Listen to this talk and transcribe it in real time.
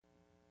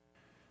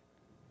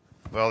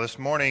Well, this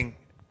morning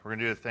we're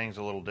going to do things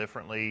a little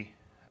differently,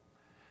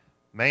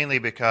 mainly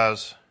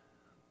because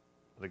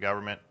the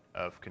government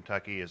of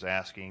Kentucky is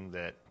asking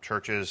that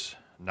churches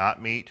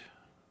not meet,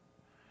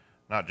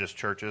 not just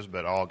churches,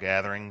 but all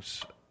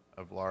gatherings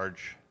of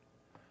large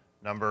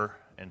number.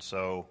 And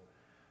so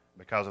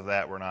because of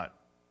that, we're not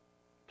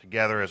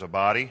together as a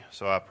body.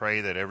 So I pray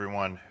that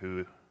everyone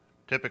who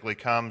typically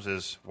comes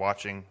is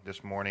watching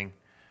this morning,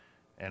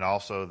 and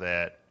also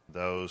that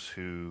those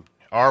who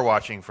are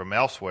watching from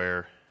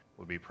elsewhere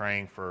would be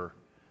praying for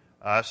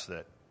us,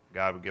 that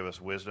God would give us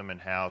wisdom in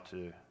how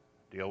to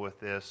deal with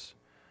this.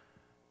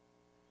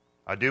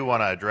 I do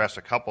want to address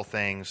a couple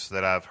things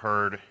that I've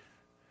heard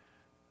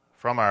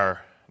from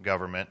our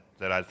government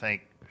that I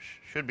think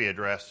should be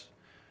addressed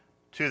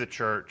to the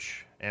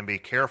church, and be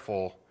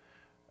careful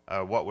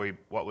what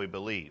we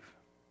believe.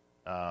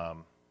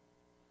 And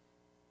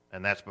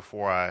that's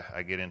before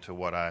I get into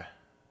what I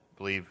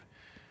believe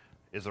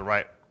is the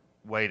right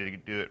way to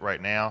do it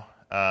right now.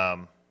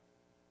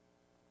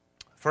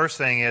 First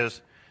thing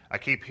is, I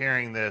keep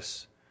hearing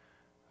this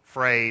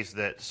phrase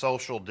that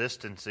social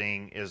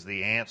distancing is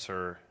the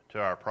answer to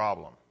our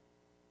problem.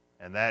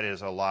 And that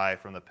is a lie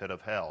from the pit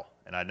of hell.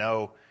 And I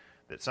know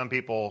that some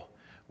people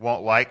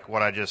won't like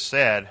what I just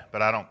said,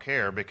 but I don't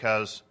care,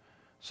 because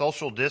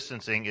social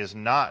distancing is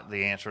not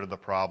the answer to the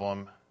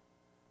problem.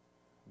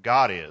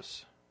 God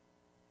is.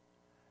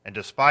 And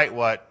despite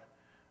what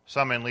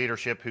some in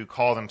leadership who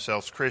call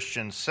themselves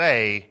Christians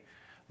say,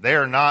 they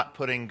are not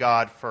putting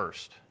God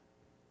first.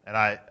 And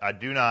I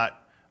do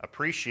not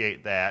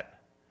appreciate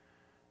that.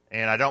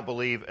 And I don't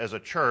believe as a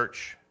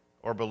church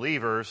or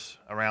believers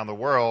around the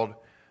world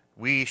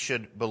we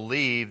should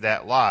believe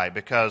that lie.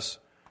 Because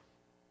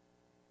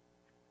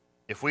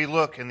if we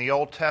look in the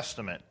Old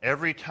Testament,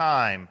 every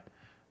time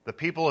the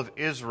people of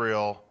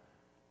Israel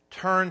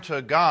turned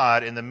to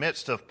God in the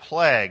midst of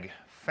plague,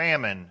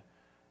 famine,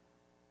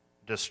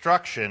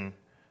 destruction,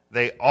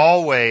 they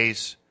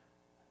always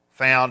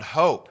found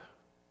hope.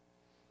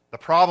 The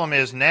problem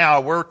is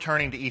now we're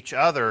turning to each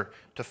other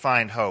to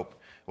find hope.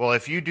 Well,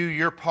 if you do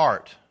your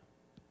part,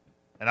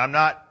 and I'm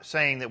not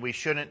saying that we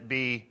shouldn't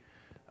be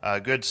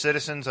good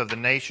citizens of the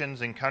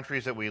nations and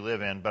countries that we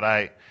live in, but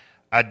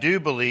I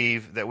do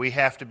believe that we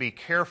have to be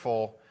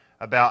careful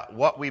about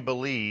what we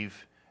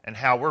believe and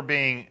how we're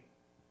being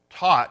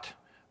taught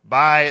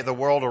by the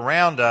world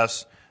around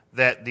us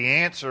that the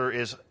answer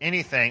is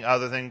anything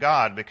other than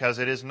God, because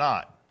it is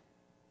not.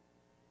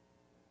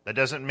 That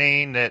doesn't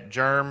mean that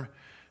germ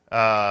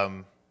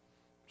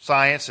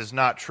science is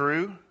not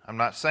true. I'm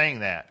not saying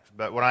that.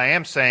 But what I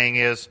am saying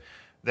is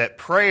that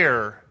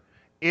prayer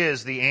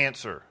is the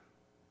answer.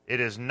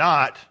 It is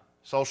not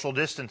social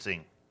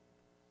distancing.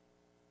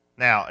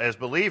 Now, as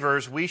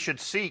believers, we should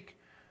seek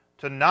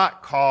to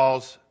not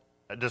cause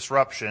a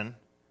disruption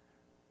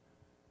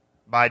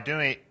by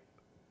doing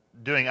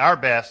our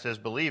best as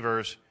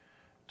believers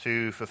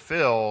to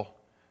fulfill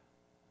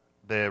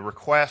the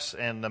requests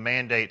and the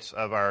mandates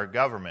of our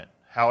government.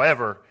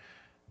 However,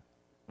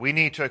 we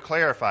need to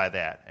clarify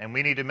that, and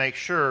we need to make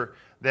sure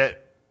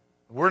that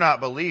we're not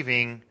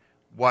believing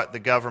what the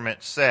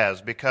government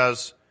says,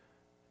 because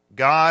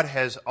God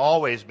has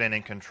always been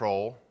in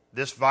control.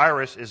 This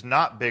virus is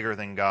not bigger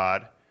than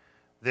God.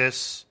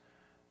 This,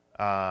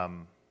 what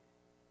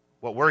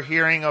we're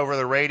hearing over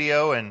the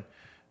radio, and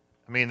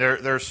I mean,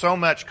 there's so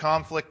much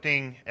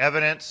conflicting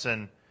evidence,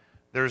 and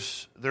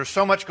there's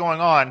so much going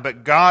on,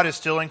 but God is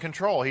still in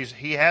control.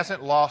 He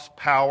hasn't lost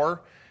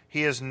power.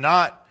 He is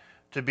not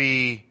to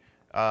be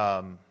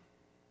thrown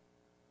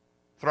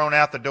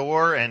out the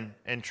door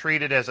and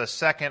treated as a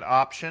second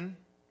option.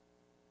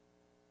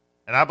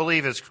 And I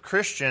believe as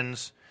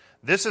Christians,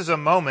 this is a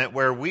moment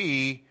where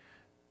we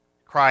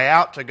cry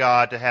out to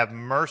God to have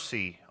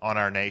mercy on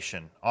our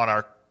nation,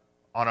 on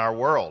our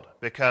world,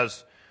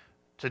 because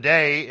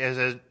today,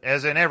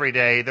 as in every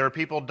day, there are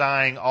people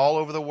dying all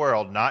over the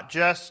world, not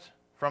just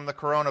from the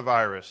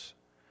coronavirus,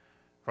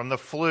 from the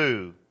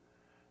flu.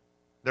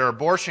 There are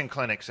abortion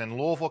clinics in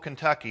Louisville,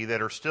 Kentucky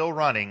that are still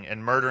running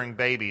and murdering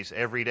babies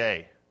every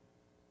day.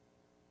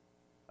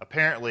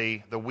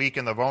 Apparently, the weak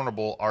and the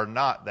vulnerable are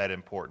not that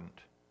important.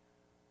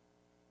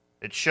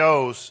 It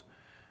shows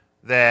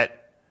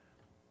that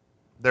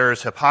there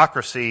is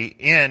hypocrisy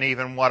in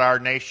even what our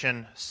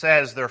nation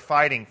says they're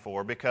fighting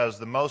for, because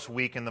the most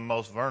weak and the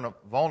most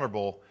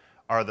vulnerable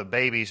are the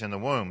babies in the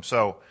womb.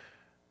 So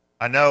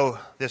I know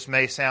this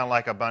may sound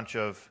like a bunch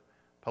of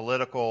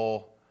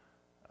political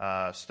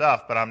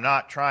stuff, but I'm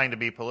not trying to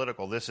be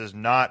political. This is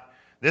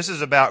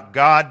about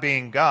God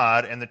being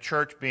God and the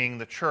church being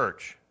the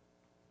church.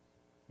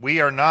 We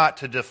are not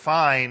to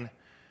define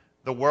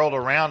the world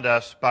around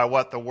us by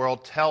what the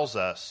world tells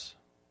us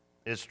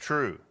is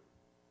true.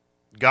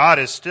 God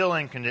is still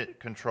in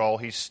control.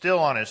 He's still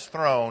on His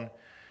throne,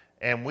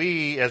 and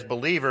we as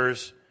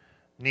believers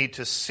need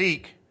to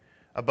seek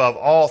above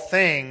all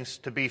things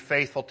to be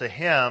faithful to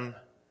Him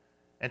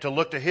and to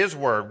look to His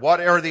Word. What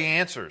are the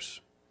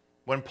answers?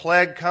 When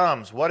plague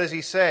comes, what does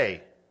He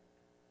say?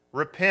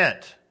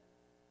 Repent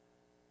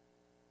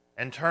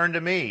and turn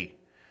to me.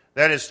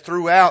 that is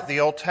throughout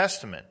the Old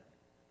Testament.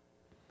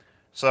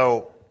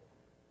 So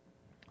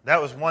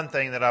that was one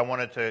thing that I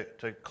wanted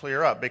to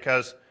clear up,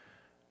 because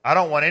I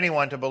don't want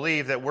anyone to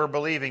believe that we're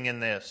believing in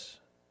this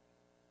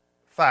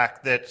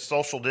fact that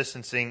social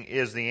distancing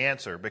is the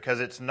answer, because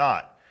it's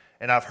not.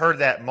 And I've heard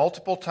that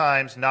multiple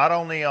times, not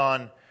only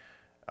on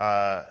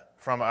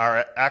from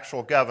our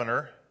actual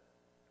governor,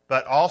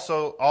 but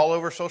also all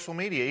over social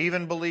media,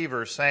 even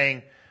believers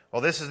saying,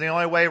 well, this is the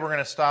only way we're going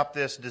to stop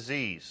this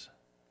disease.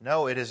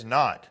 No, it is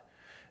not.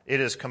 It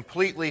is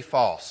completely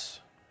false.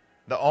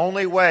 The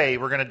only way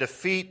we're going to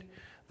defeat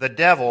the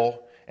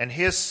devil and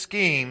his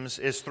schemes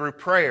is through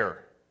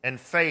prayer and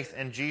faith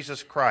in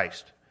Jesus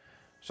Christ.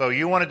 So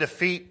you want to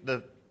defeat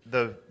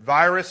the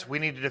virus, we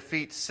need to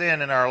defeat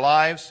sin in our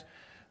lives,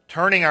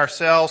 turning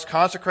ourselves,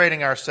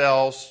 consecrating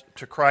ourselves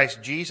to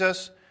Christ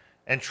Jesus,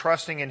 and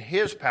trusting in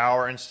His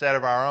power instead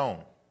of our own.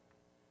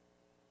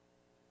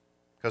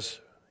 Because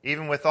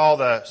even with all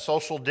the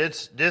social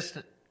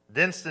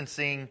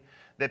distancing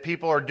that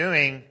people are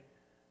doing,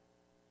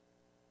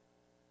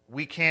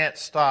 we can't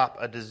stop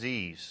a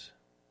disease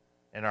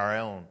in our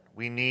own.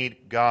 We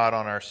need God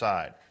on our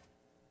side.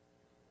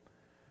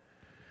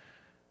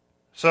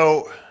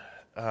 So,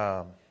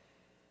 that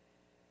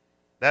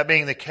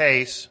being the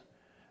case,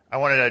 I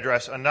wanted to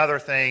address another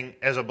thing.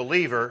 As a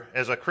believer,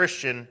 as a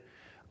Christian,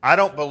 I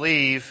don't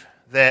believe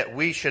that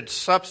we should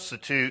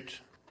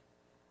substitute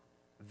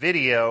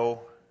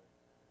video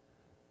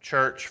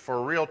church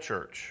for real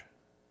church,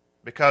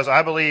 because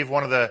I believe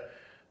one of the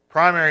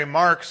primary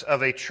marks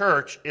of a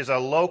church is a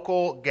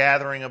local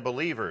gathering of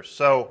believers.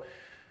 So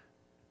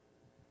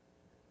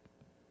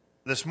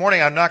this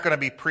morning I'm not going to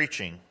be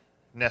preaching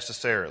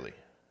necessarily.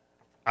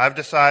 I've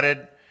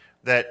decided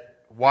that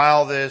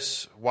while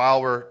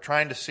we're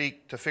trying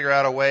to figure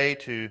out a way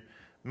to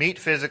meet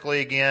physically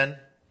again,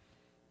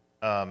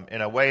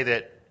 in a way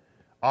that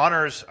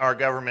honors our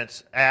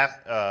government's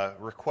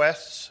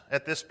requests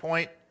at this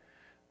point,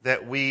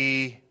 that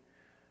we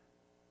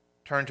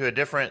turn to a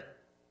different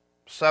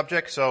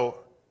subject. So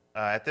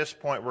at this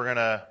point, we're going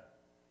to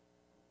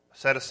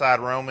set aside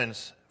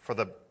Romans for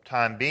the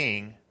time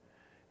being,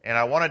 and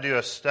I want to do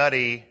a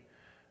study,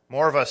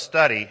 more of a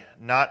study,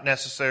 not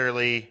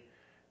necessarily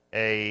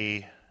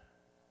a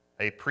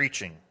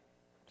preaching.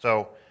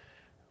 So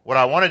what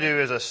I want to do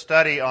is a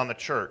study on the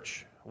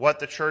church, what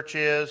the church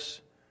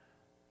is,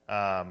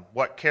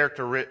 what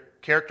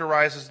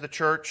characterizes the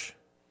church.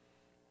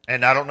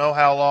 And I don't know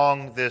how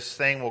long this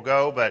thing will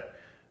go, but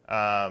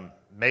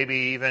maybe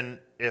even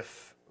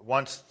if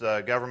once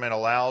the government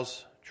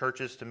allows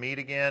churches to meet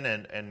again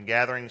and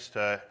gatherings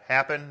to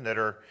happen that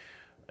are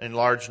in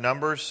large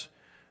numbers,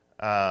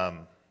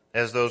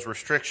 as those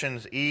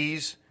restrictions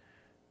ease,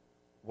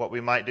 what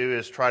we might do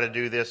is try to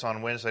do this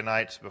on Wednesday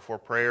nights before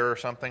prayer or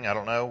something. I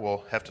don't know.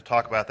 We'll have to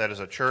talk about that as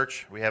a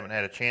church. We haven't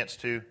had a chance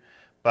to.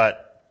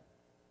 But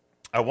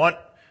I want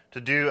to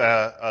do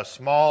a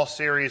small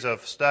series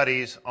of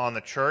studies on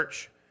the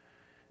church.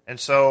 And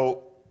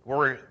so what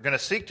we're going to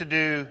seek to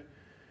do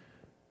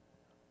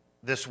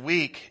this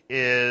week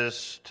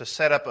is to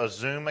set up a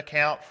Zoom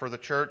account for the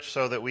church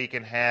so that we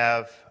can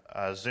have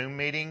Zoom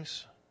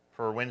meetings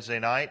for Wednesday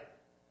night.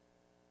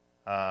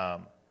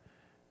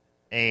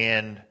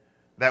 And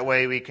that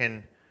way we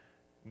can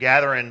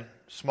gather in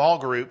small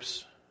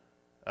groups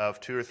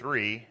of 2 or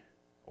 3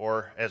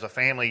 or as a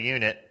family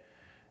unit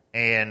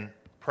and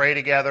pray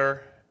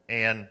together.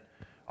 And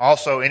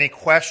also any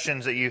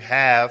questions that you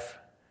have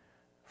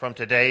from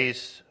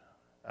today's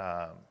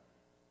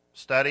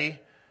study,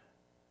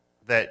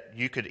 that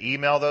you could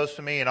email those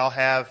to me, and I'll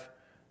have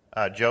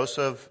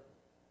Joseph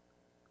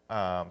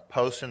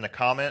post in the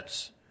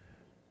comments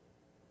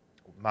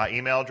my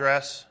email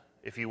address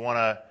if you want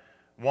to,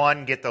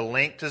 one, get the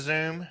link to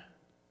Zoom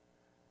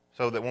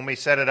so that when we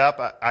set it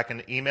up, I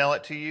can email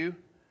it to you,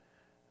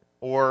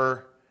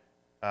 or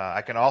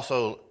I can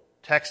also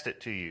text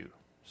it to you.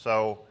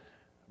 So,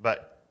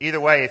 but either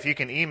way, if you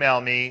can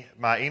email me,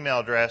 my email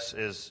address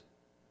is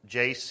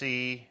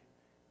JC.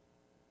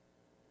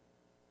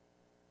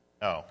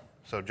 Oh,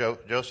 so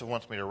Joseph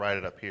wants me to write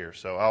it up here,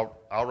 so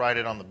I'll write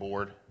it on the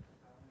board.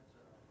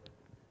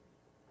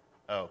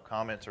 Oh,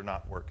 comments are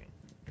not working.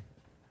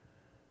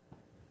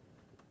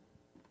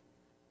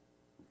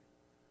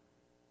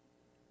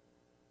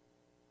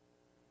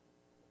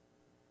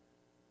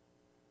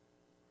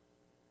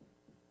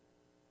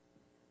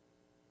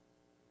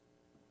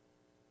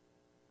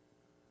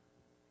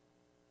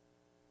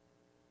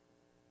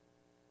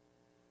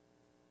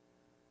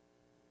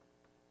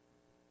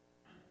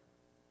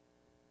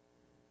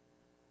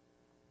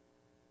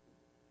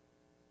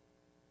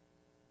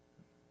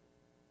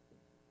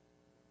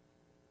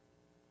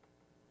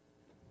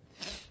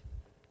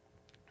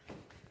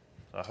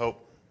 I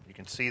hope you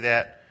can see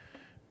that.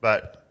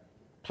 But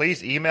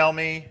please email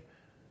me,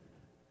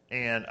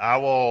 and I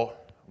will,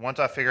 once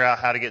I figure out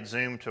how to get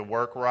Zoom to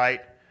work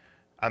right,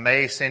 I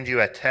may send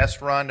you a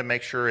test run to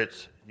make sure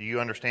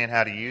you understand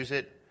how to use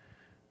it.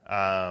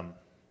 But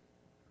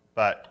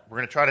we're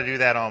going to try to do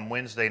that on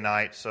Wednesday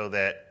night so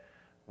that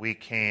we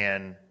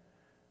can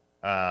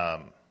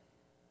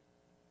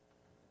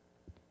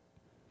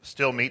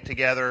still meet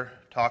together,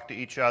 talk to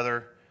each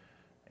other,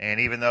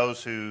 and even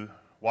those who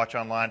watch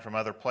online from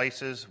other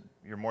places,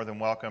 you're more than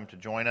welcome to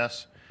join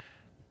us.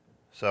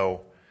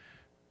 So,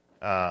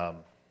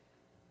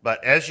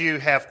 but as you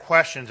have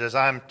questions, as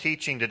I'm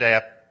teaching today,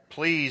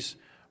 please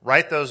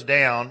write those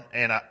down,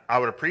 and I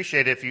would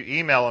appreciate it if you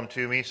email them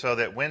to me so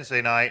that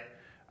Wednesday night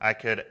I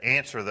could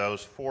answer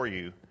those for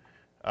you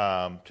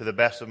to the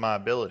best of my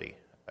ability.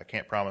 I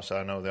can't promise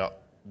I know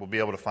that we'll be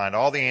able to find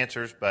all the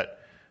answers, but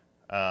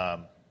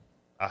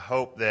I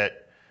hope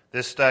that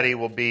this study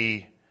will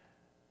be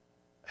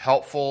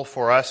helpful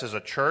for us as a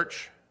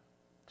church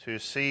to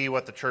see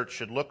what the church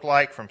should look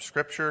like from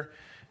Scripture,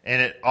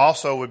 and it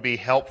also would be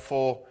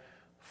helpful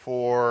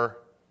for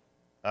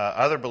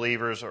other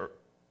believers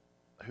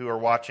who are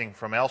watching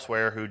from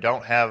elsewhere who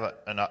don't have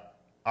an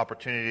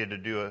opportunity to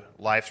do a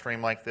live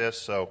stream like this.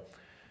 So,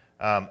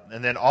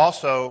 and then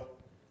also,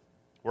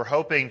 we're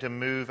hoping to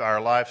move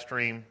our live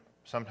stream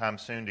sometime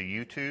soon to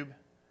YouTube.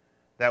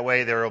 That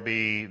way there will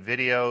be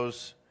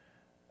videos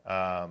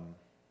that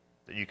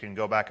you can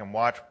go back and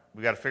watch.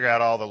 We've got to figure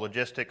out all the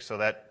logistics, so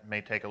that may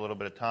take a little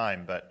bit of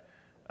time. But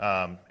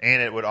and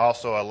it would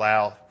also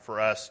allow for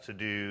us to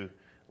do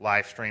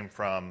live stream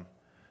from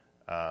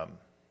a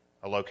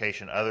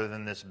location other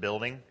than this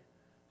building.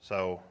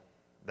 So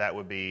that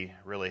would be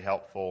really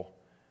helpful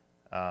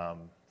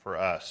for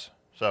us.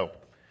 So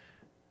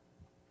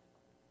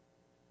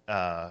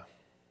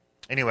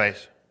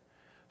anyways,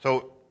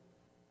 so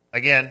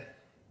again,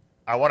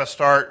 I want to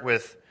start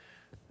with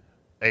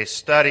a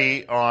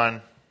study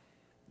on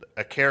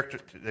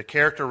the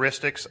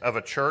characteristics of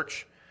a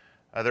church.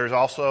 There's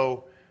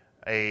also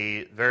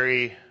a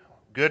very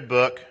good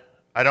book.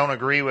 I don't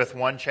agree with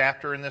one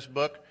chapter in this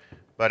book,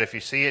 but if you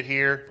see it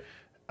here,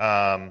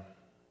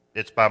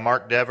 it's by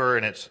Mark Dever,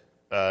 and it's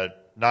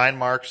 9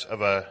 Marks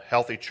of a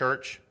Healthy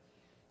Church.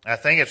 I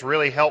think it's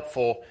really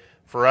helpful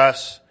for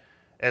us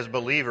as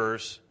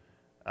believers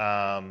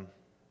to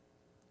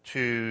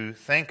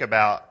think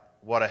about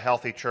what a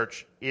healthy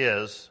church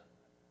is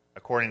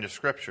according to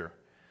Scripture.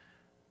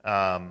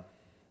 The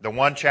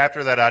one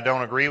chapter that I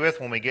don't agree with,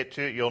 when we get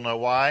to it, you'll know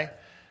why.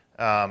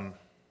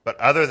 But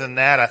other than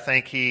that, I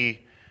think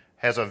he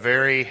has a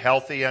very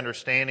healthy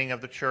understanding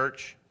of the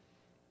church.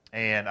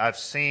 And I've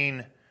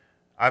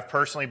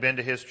personally been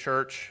to his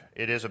church.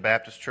 It is a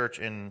Baptist church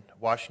in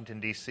Washington,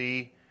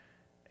 D.C.,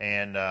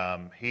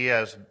 and he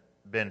has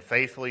been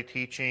faithfully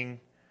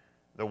teaching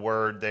the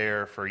Word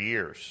there for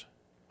years.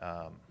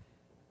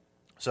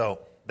 So,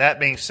 that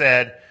being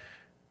said,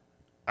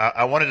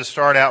 I wanted to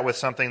start out with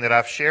something that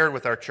I've shared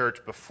with our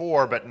church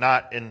before, but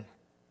not in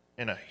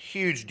a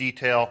huge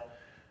detail.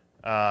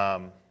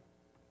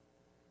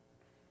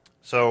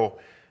 So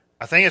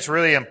I think it's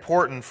really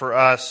important for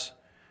us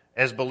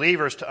as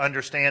believers to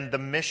understand the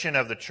mission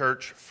of the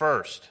church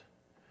first.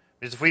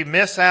 Because if we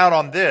miss out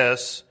on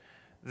this,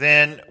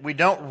 then we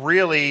don't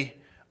really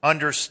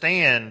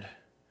understand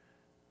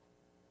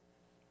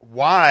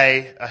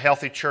why a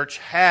healthy church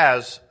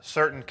has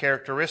certain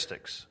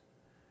characteristics,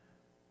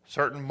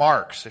 certain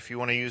marks, if you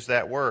want to use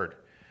that word.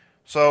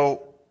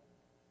 So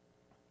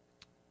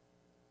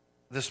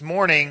this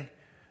morning,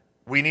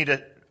 we need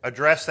to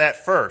address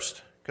that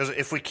first. Because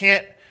if we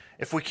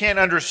can't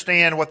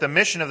understand what the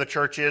mission of the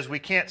church is, we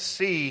can't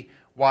see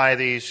why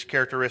these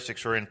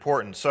characteristics are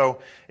important. So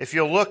if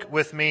you'll look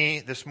with me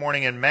this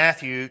morning in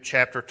Matthew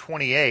chapter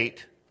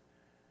 28,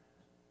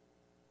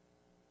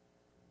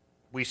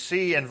 we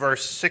see in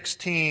verse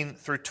 16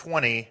 through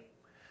 20,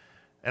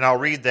 and I'll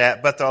read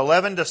that. But the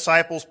 11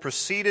 disciples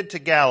proceeded to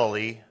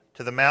Galilee,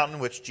 to the mountain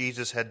which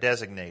Jesus had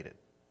designated.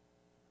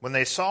 When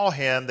they saw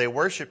him, they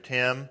worshipped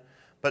him,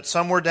 but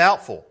some were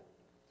doubtful.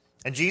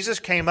 And Jesus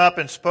came up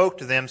and spoke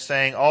to them,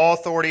 saying, All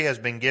authority has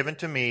been given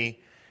to me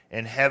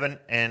in heaven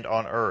and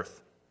on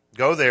earth.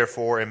 Go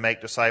therefore and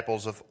make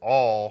disciples of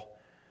all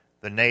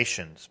the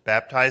nations,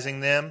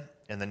 baptizing them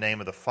in the name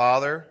of the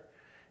Father,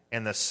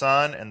 and the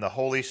Son, and the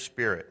Holy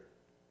Spirit,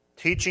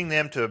 teaching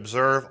them to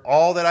observe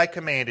all that I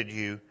commanded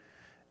you,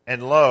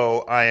 and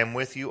lo, I am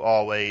with you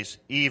always,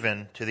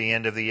 even to the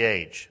end of the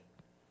age.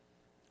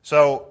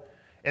 So,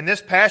 in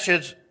this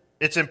passage,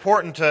 it's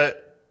important to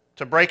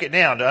break it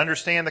down, to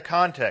understand the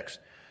context.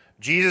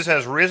 Jesus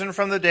has risen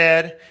from the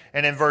dead,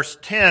 and in verse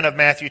 10 of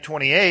Matthew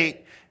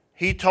 28,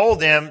 he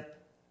told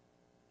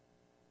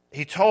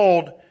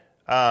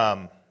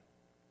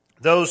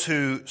those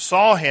who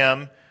saw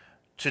him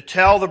to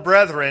tell the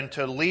brethren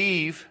to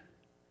leave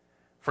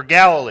for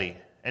Galilee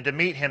and to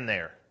meet him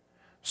there.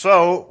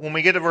 So, when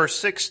we get to verse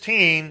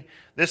 16,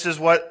 this is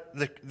what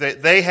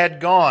they had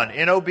gone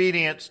in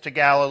obedience to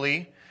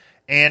Galilee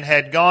and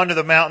had gone to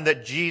the mountain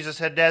that Jesus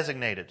had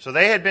designated. So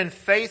they had been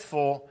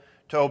faithful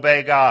to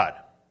obey God.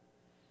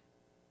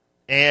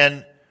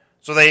 And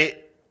so they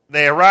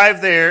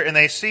arrive there and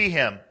they see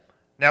him.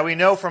 Now we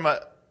know from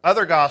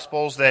other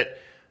Gospels that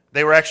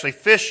they were actually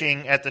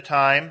fishing at the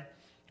time,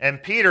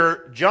 and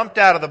Peter jumped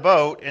out of the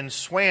boat and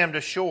swam to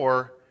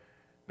shore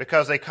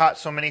because they caught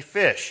so many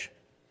fish.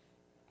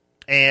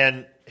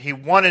 And he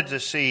wanted to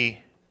see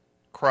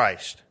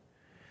Christ.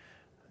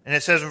 And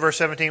it says in verse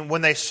 17,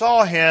 when they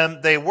saw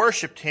him, they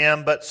worshipped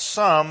him, but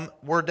some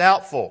were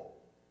doubtful.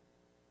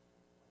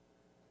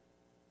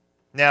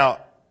 Now,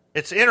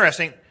 it's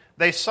interesting.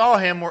 They saw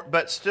him,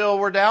 but still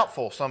were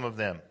doubtful, some of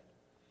them.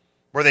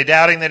 Were they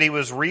doubting that he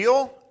was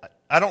real?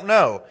 I don't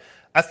know.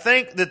 I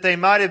think that they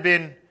might have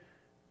been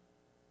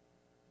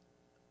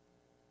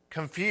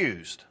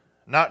confused,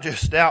 not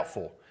just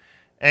doubtful.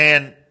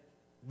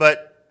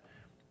 But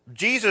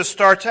Jesus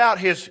starts out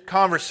his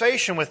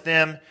conversation with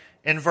them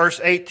in verse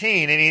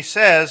 18, and he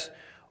says,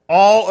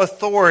 all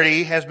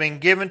authority has been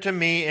given to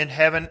me in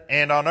heaven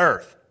and on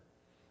earth.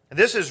 And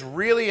this is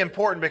really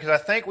important because I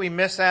think we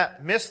miss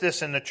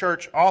this in the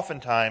church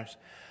oftentimes.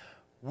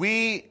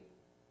 We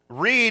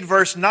read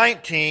verse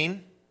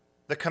 19,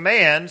 the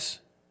command,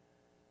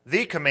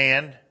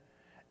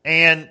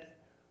 and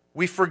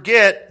we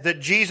forget that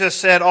Jesus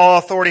said, all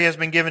authority has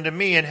been given to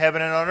me in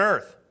heaven and on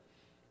earth.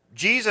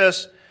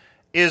 Jesus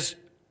is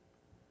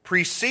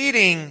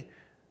preceding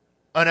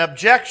an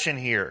objection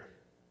here.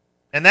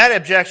 And that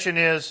objection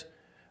is,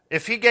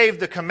 if he gave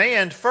the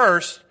command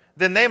first,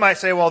 then they might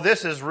say, well,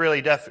 this is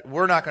really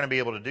we're not going to be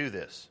able to do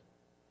this.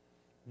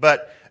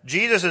 But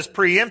Jesus is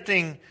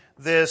preempting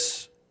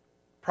this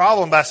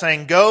problem by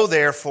saying, go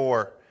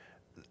therefore.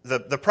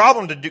 The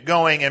problem to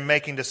going and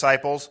making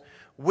disciples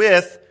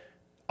with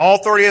all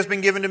authority has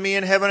been given to me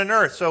in heaven and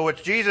earth. So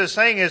what Jesus is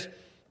saying is,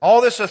 all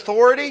this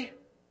authority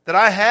that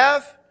I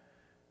have,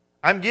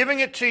 I'm giving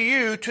it to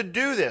you to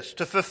do this,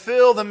 to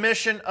fulfill the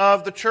mission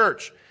of the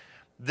church.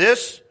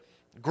 This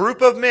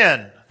group of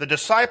men, the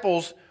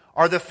disciples,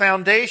 are the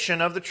foundation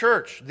of the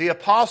church. The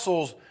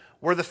apostles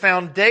were the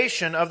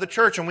foundation of the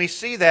church, and we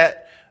see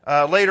that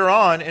later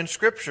on in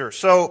Scripture.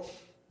 So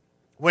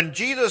when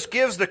Jesus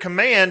gives the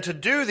command to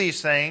do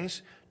these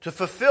things, to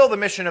fulfill the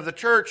mission of the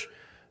church,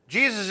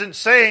 Jesus isn't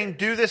saying,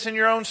 do this in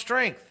your own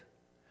strength.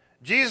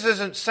 Jesus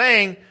isn't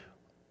saying,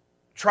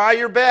 try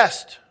your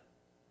best.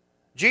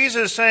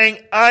 Jesus is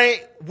saying,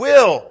 I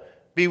will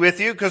be with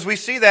you, because we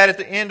see that at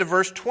the end of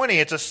verse 20.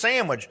 It's a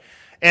sandwich.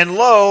 And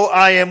lo,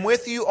 I am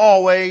with you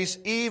always,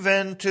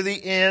 even to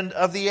the end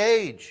of the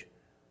age.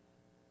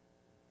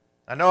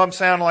 I know I'm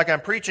sounding like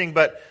I'm preaching,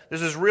 but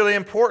this is really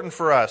important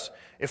for us.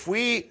 If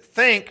we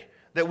think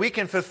that we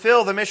can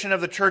fulfill the mission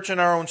of the church in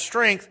our own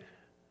strength,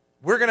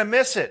 we're going to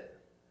miss it.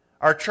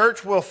 Our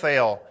church will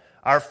fail.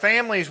 Our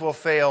families will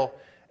fail.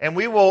 And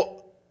we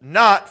will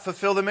not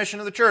fulfill the mission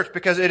of the church,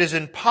 because it is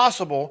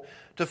impossible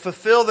to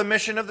fulfill the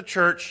mission of the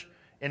church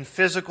in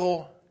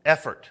physical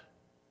effort.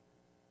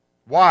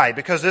 Why?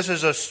 Because this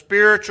is a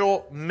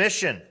spiritual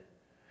mission.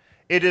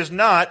 It is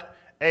not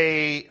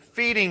a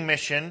feeding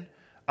mission,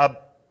 a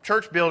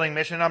church building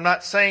mission. I'm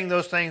not saying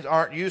those things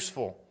aren't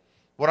useful.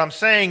 What I'm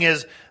saying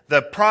is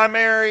the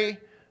primary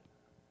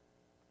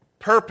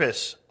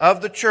purpose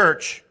of the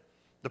church,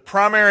 the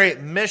primary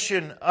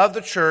mission of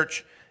the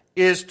church,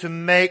 is to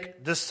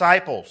make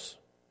disciples.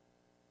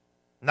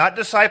 Not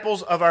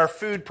disciples of our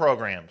food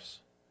programs.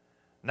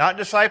 Not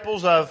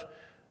disciples of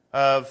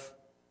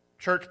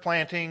church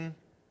planting,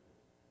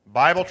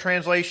 Bible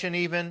translation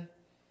even.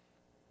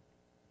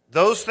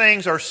 Those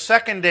things are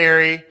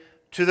secondary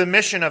to the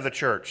mission of the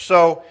church.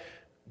 So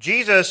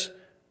Jesus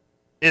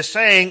is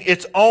saying,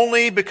 it's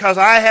only because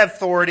I have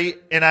authority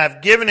and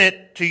I've given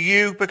it to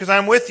you because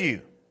I'm with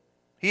you.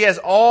 He has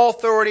all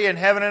authority in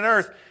heaven and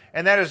earth,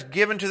 and that is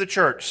given to the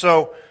church.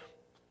 So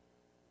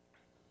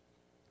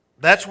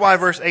that's why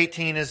verse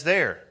 18 is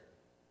there.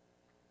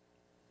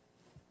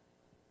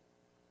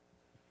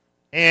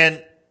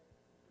 And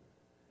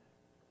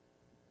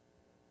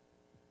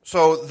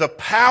so the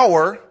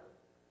power,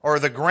 or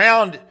the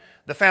ground,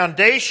 the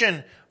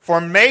foundation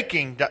for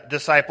making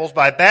disciples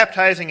by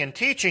baptizing and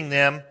teaching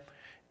them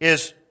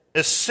is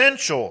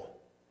essential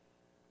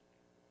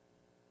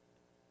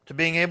to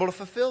being able to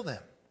fulfill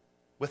them.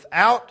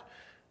 Without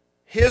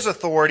His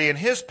authority and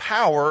His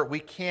power, we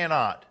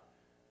cannot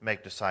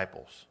make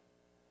disciples.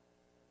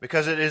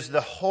 Because it is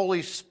the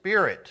Holy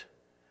Spirit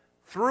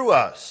through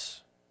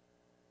us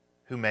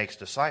who makes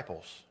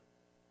disciples.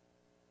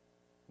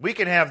 We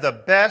can have the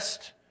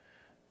best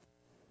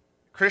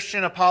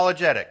Christian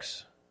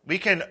apologetics. We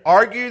can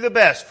argue the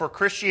best for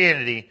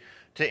Christianity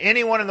to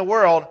anyone in the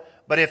world,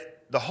 but if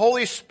the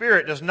Holy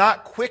Spirit does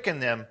not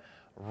quicken them,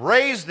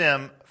 raise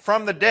them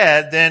from the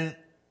dead, then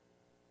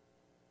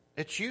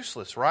it's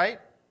useless, right?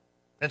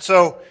 And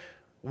so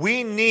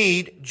we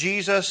need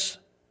Jesus'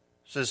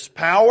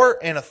 power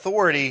and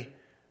authority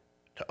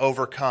to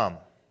overcome,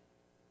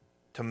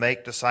 to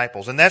make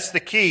disciples. And that's the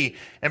key.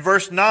 In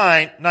verse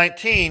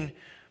 19,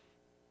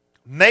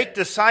 make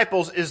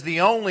disciples is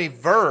the only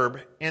verb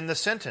in the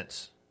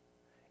sentence.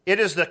 It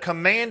is the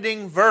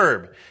commanding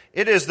verb.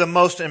 It is the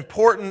most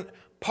important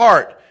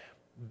part.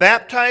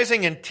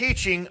 Baptizing and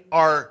teaching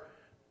are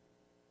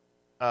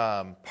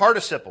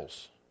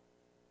participles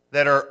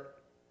that are...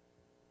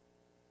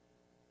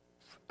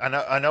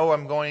 I know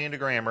I'm going into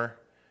grammar,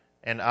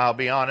 and I'll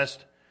be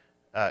honest,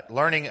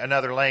 learning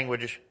another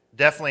language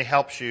definitely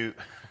helps you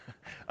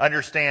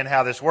understand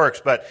how this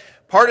works. But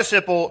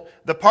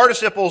the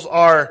participles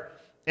are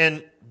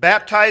in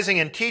baptizing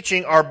and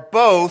teaching are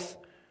both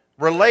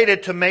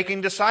related to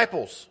making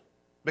disciples.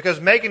 Because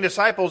making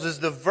disciples is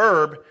the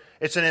verb.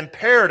 It's an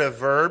imperative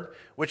verb,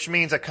 which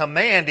means a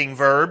commanding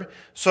verb.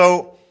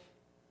 So,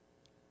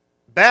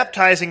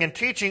 baptizing and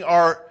teaching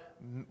are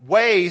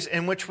ways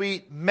in which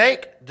we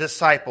make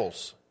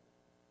disciples.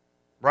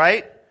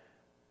 Right?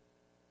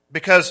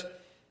 Because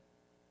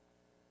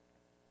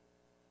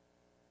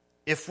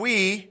if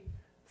we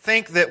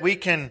think that we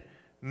can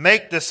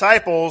make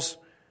disciples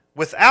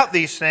without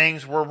these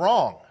things, we're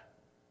wrong.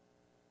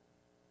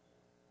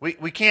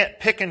 We can't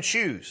pick and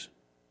choose.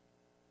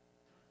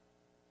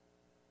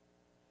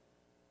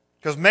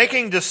 Because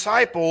making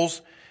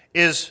disciples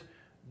is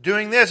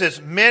doing this.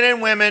 It's men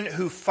and women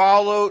who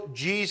follow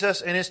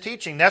Jesus and His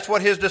teaching. That's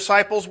what His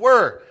disciples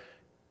were.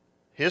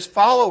 His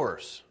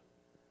followers.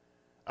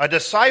 A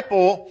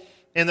disciple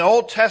in the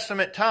Old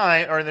Testament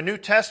time, or in the New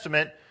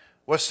Testament,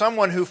 was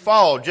someone who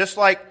followed. Just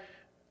like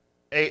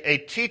a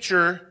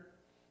teacher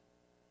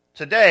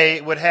today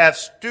would have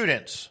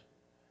students.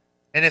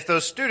 And if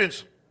those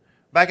students,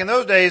 back in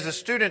those days, the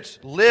students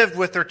lived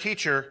with their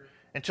teacher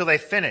until they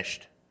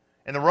finished.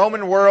 In the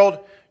Roman world,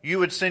 you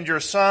would send your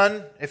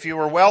son, if you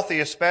were wealthy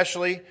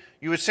especially,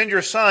 you would send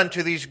your son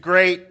to these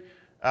great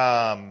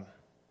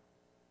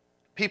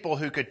people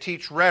who could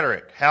teach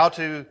rhetoric, how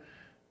to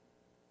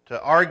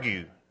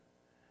argue,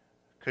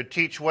 could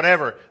teach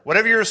whatever.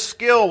 Whatever your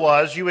skill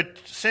was, you would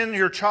send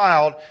your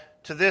child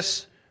to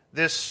this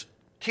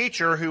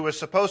teacher who was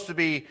supposed to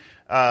be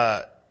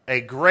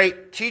a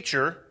great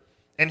teacher,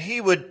 and he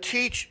would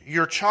teach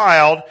your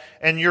child,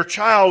 and your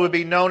child would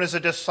be known as a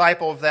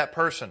disciple of that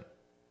person.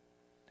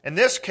 In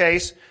this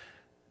case,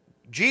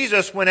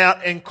 Jesus went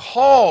out and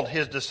called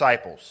His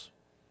disciples.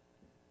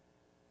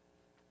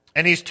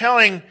 And He's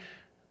telling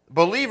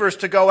believers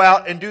to go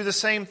out and do the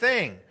same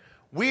thing.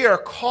 We are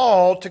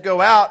called to go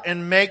out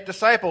and make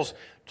disciples,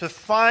 to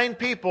find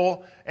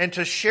people and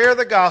to share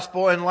the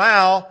gospel and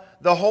allow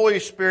the Holy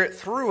Spirit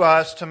through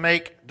us to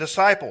make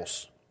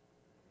disciples.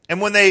 And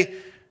when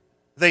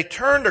they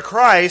turn to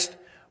Christ,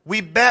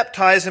 we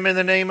baptize them in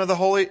the name of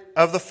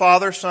the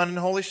Father, Son, and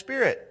Holy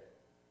Spirit.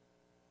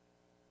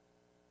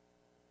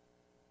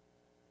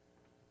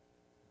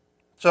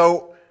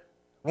 So,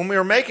 when we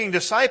are making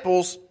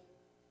disciples,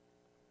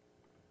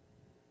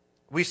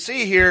 we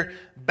see here,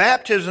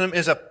 baptism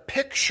is a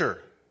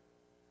picture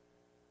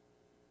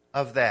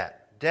of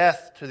that.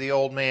 Death to the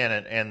old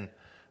man and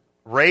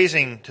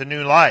raising to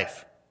new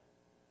life.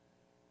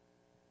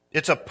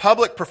 It's a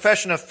public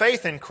profession of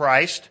faith in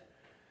Christ.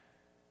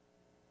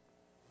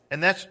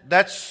 And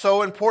that's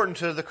so important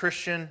to the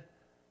Christian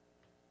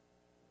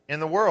in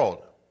the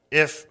world.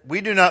 If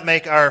we do not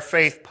make our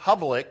faith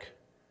public,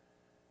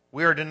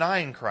 we are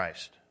denying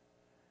Christ.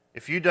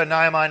 If you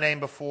deny my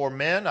name before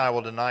men, I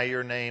will deny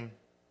your name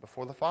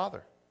before the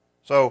Father.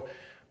 So,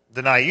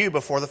 deny you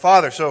before the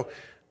Father. So,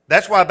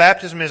 that's why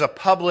baptism is a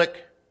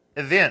public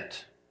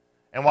event.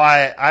 And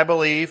why I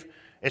believe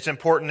it's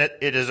important that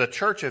it is a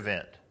church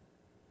event.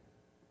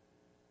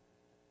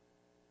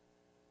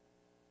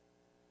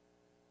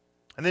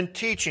 And then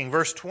teaching,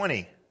 verse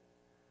 20.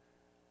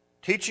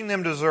 Teaching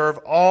them to observe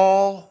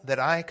all that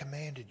I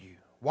commanded you.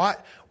 Why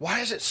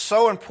is it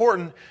so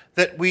important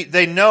that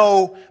they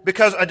know?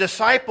 Because a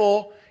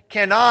disciple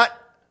cannot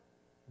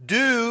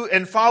do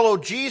and follow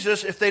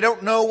Jesus if they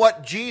don't know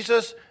what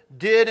Jesus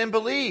did and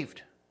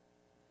believed.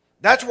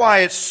 That's why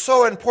it's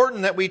so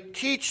important that we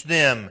teach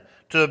them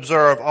to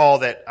observe all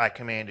that I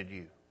commanded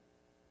you.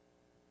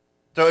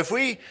 So if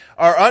we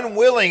are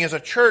unwilling as a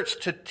church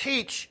to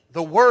teach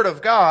the Word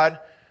of God,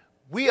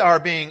 we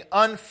are being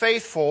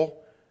unfaithful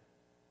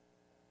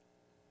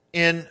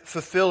in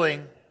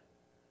fulfilling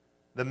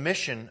the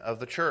mission of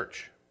the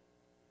church.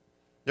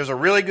 There's a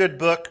really good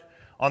book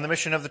on the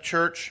mission of the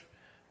church.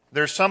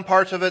 There's some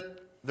parts of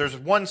it. There's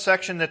one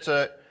section that's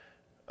a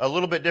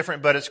little bit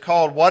different, but it's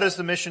called What is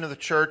the Mission of the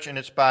Church? And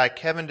it's by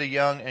Kevin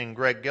DeYoung and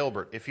Greg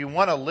Gilbert. If you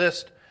want a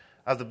list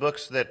of the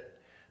books that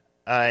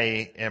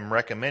I am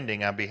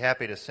recommending, I'd be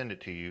happy to send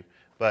it to you.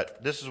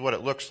 But this is what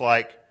it looks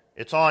like.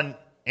 It's on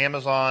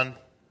Amazon.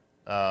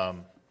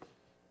 But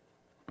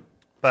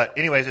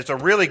anyways, it's a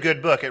really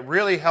good book. It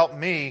really helped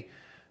me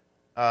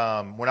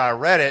when I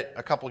read it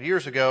a couple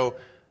years ago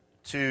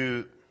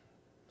to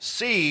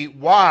see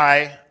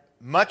why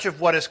much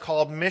of what is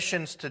called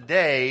missions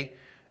today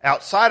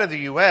outside of the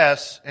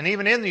U.S. and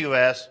even in the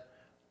U.S.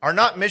 are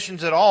not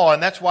missions at all,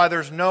 and that's why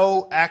there's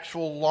no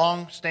actual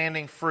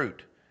long-standing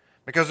fruit.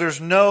 Because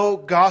there's no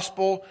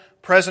gospel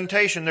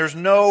presentation. There's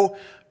no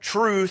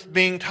truth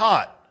being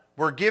taught.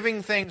 We're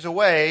giving things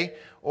away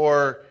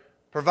or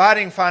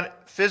providing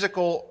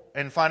physical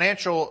and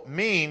financial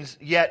means,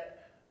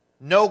 yet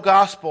no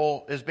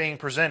gospel is being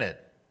presented.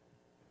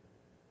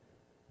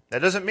 That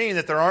doesn't mean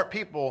that there aren't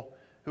people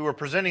who are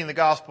presenting the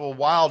gospel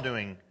while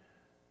doing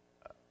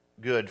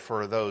good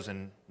for those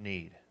in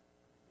need.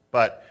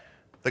 But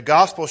the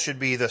gospel should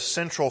be the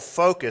central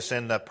focus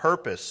and the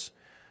purpose,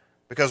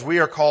 because we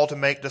are called to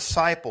make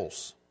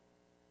disciples.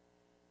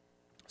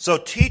 So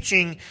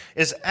teaching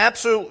is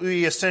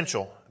absolutely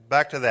essential.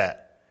 Back to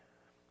that.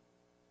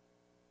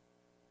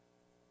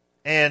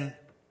 And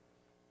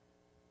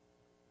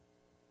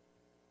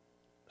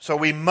so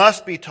we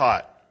must be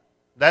taught.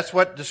 That's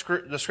what the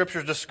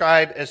Scriptures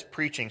describe as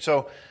preaching.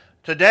 So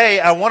today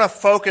I want to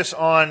focus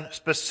on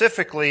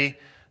specifically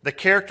the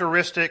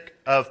characteristic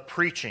of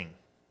preaching.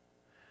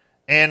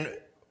 And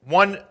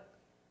one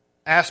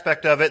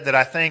aspect of it that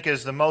I think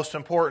is the most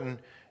important,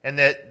 and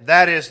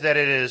that is that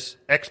it is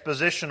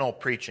expositional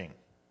preaching.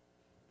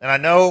 And I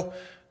know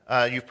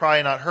you've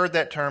probably not heard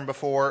that term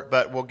before,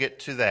 but we'll get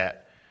to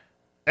that.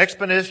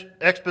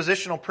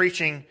 Expositional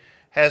preaching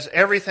has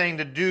everything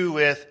to do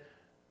with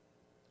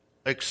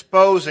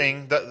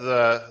exposing.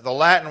 The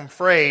Latin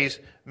phrase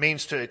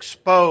means to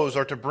expose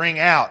or to bring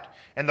out.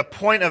 And the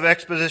point of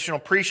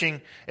expositional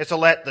preaching is to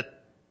let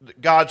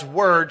God's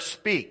Word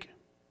speak.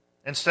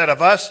 Instead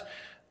of us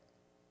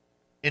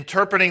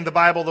interpreting the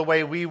Bible the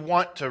way we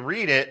want to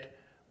read it,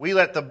 we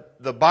let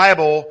the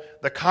Bible,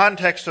 the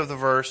context of the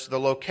verse, the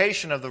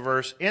location of the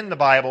verse in the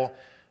Bible,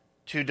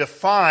 to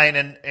define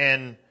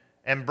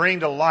and bring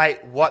to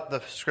light what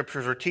the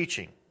Scriptures are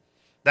teaching.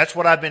 That's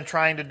what I've been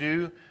trying to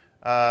do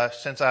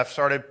since I've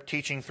started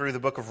teaching through the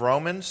book of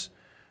Romans,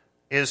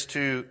 is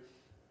to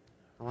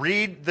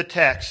read the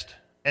text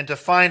and to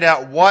find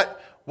out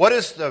what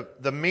is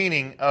the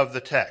meaning of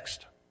the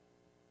text.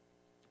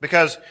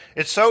 Because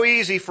it's so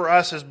easy for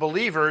us as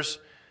believers,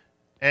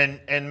 and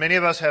many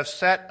of us have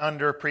sat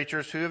under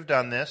preachers who have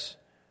done this,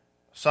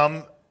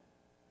 some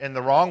in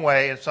the wrong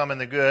way and some in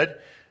the good,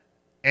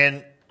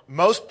 and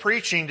most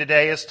preaching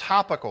today is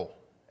topical.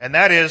 And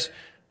that is,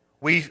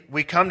 we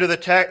come to the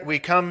text, we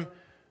come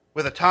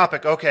with a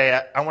topic.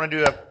 Okay, I want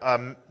to do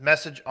a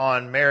message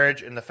on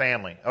marriage and the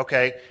family.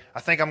 Okay,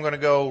 I think I'm going to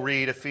go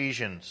read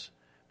Ephesians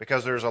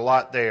because there's a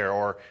lot there,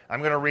 or I'm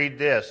going to read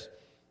this.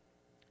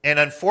 And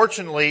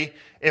unfortunately,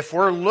 if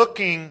we're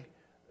looking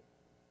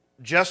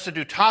just to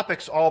do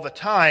topics all the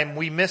time,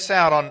 we miss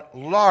out on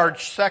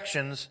large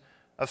sections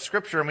of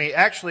Scripture, and we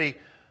actually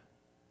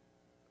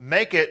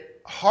make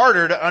it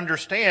harder to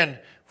understand,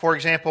 for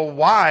example,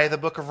 why the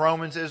book of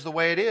Romans is the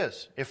way it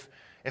is.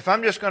 If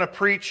I'm just going to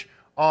preach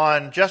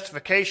on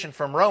justification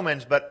from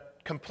Romans, but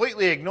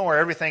completely ignore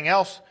everything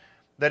else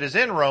that is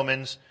in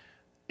Romans,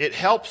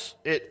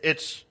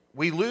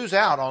 we lose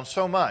out on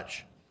so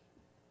much.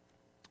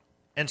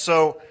 And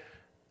so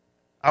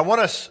I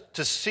want us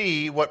to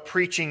see what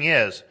preaching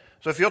is.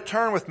 So if you'll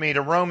turn with me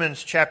to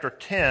Romans chapter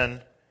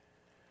 10,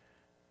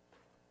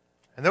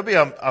 and there'll be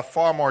a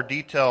far more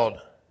detailed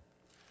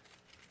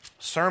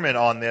sermon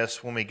on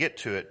this when we get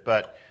to it,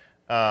 but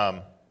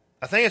I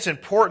think it's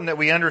important that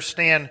we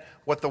understand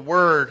what the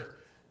word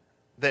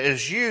that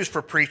is used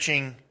for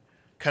preaching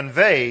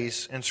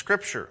conveys in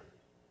Scripture.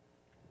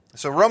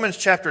 So Romans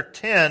chapter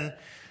 10,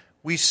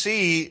 we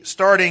see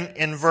starting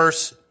in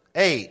verse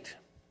 8.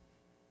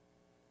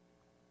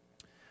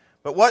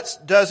 But what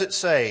does it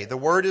say? The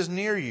word is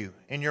near you,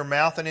 in your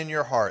mouth and in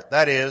your heart.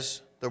 That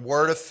is, the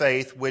word of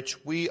faith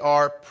which we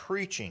are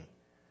preaching.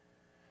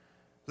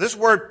 This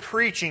word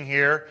preaching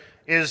here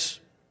is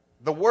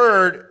the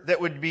word that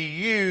would be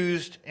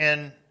used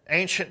in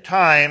ancient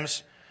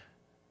times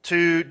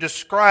to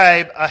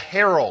describe a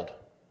herald.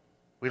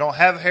 We don't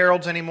have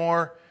heralds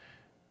anymore.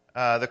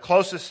 The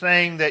closest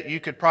thing that you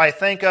could probably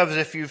think of is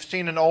if you've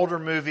seen an older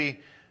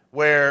movie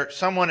where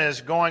someone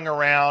is going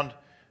around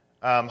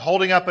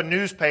holding up a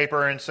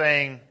newspaper and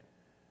saying,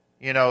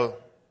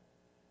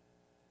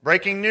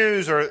 breaking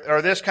news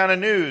or this kind of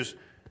news.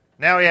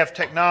 Now we have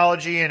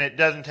technology and it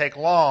doesn't take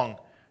long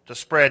to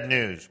spread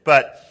news.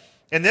 But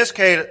in this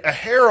case, a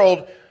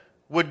herald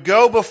would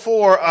go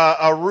before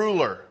a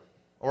ruler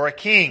or a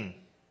king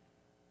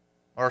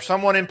or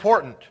someone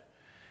important.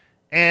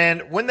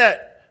 And when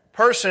that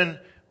person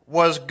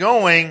was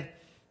going,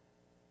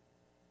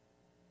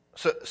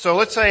 so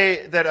let's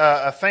say that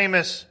a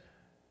famous,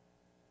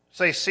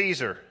 say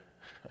Caesar,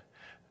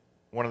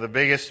 one of the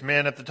biggest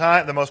men at the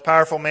time, the most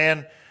powerful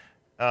man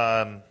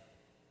on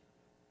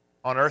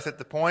earth at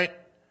the point,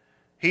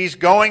 he's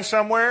going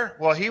somewhere.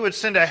 Well, he would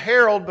send a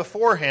herald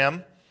before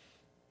him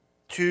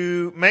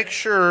to make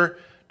sure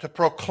to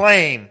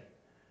proclaim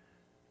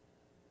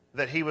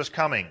that he was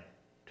coming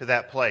to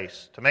that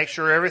place, to make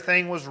sure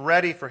everything was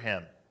ready for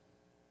him.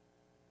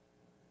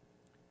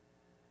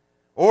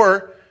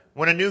 Or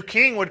when a new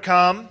king would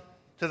come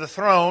to the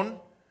throne,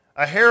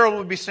 a herald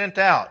would be sent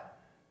out.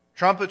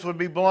 Trumpets would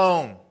be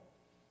blown.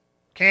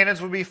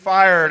 Cannons would be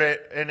fired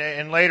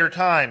in later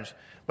times.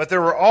 But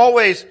there were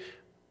always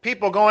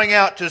people going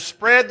out to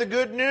spread the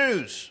good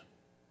news.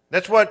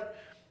 That's what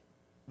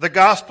the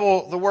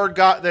gospel, the word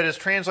God that is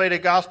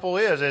translated gospel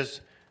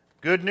is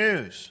good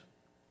news.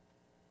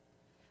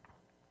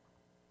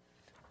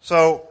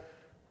 So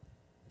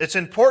it's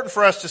important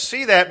for us to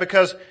see that,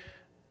 because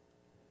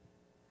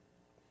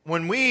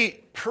when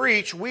we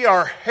preach, we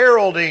are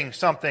heralding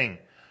something.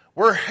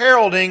 We're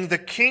heralding the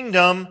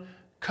kingdom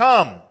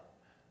come.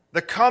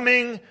 The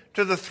coming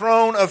to the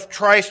throne of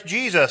Christ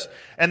Jesus.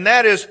 And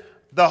that is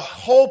the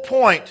whole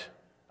point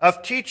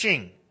of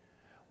teaching.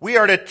 We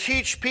are to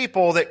teach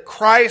people that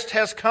Christ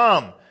has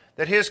come,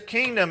 that His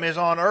kingdom is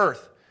on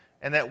earth,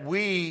 and that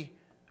we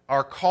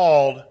are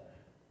called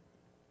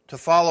to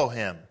follow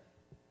Him.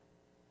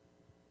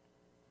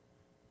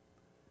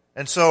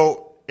 And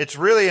so it's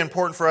really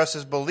important for us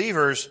as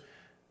believers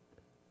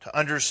to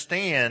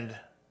understand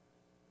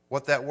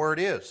what that word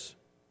is.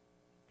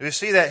 You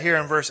see that here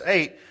in verse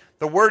 8.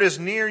 The word is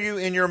near you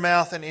in your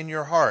mouth and in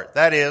your heart.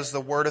 That is the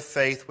word of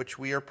faith which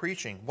we are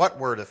preaching. What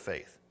word of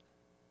faith?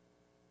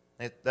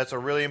 That's a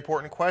really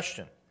important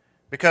question.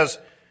 Because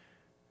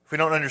if we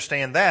don't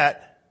understand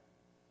that,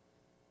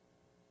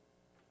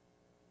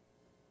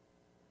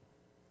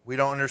 we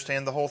don't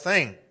understand the whole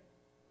thing.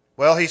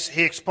 Well,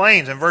 he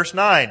explains in verse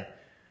 9.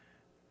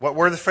 What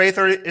word of faith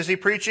is he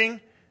preaching?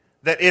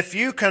 That if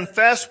you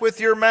confess with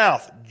your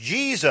mouth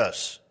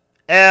Jesus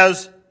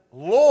as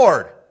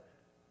Lord,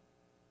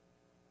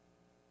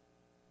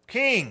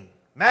 King,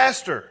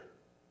 Master,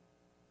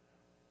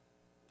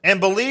 and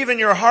believe in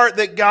your heart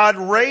that God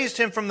raised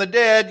Him from the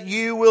dead,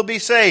 you will be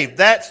saved.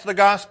 That's the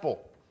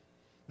gospel.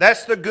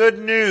 That's the good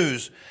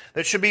news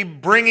that should be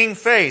bringing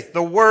faith,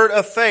 the word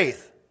of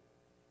faith.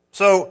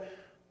 So,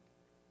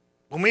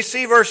 when we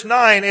see verse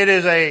 9, it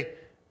is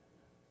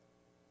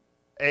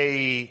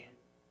a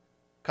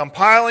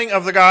compiling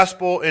of the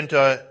gospel into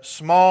a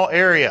small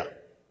area,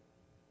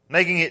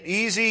 making it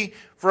easy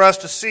for us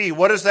to see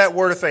what is that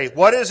word of faith.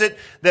 What is it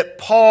that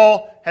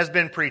Paul has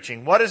been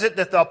preaching? What is it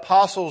that the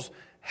apostles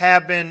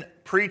have been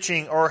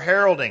preaching or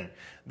heralding?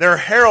 They're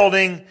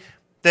heralding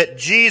that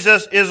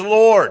Jesus is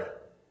Lord,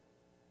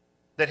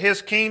 that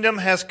His kingdom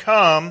has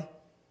come,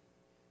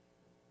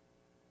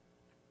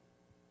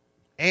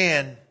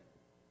 and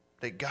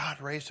that God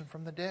raised Him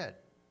from the dead.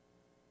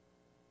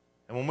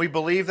 And when we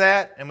believe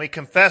that and we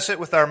confess it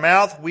with our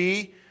mouth,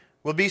 we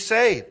will be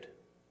saved.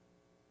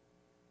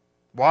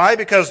 Why?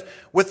 Because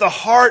with the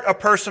heart a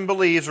person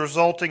believes,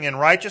 resulting in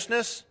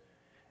righteousness,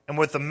 and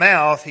with the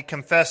mouth he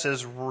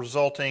confesses,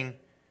 resulting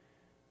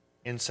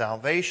in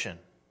salvation.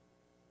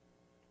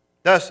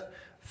 Thus,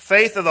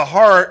 faith of the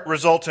heart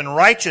results in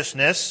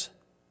righteousness,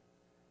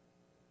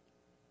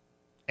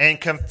 and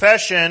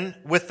confession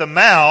with the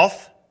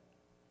mouth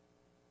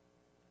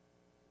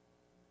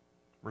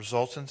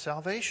results in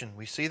salvation.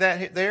 We see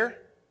that there?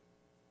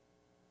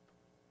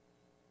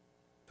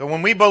 So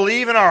when we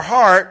believe in our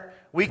heart,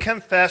 we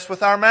confess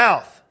with our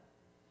mouth.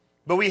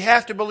 But we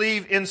have to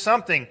believe in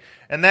something,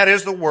 and that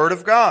is the Word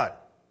of God.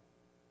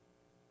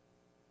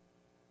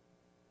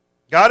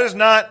 God is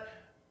not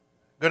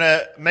going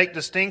to make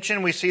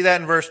distinction, we see that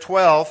in verse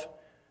 12,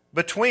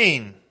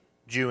 between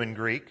Jew and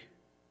Greek.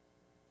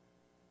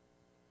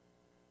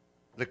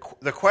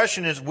 The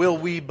question is, will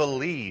we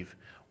believe?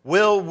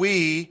 Will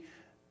we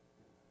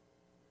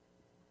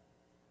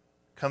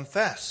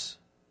confess?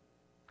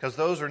 Because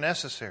those are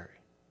necessary.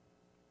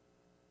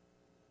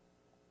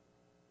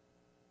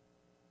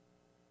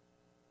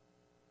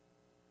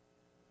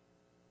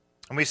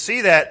 And we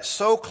see that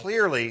so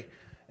clearly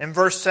in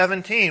verse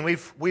 17.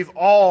 We've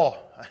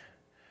all,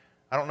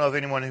 I don't know of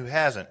anyone who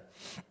hasn't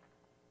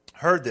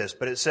heard this,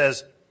 but it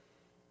says,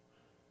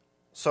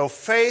 so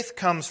faith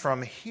comes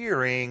from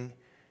hearing,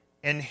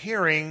 and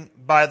hearing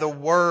by the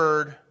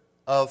word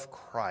of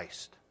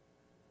Christ.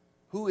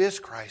 Who is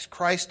Christ?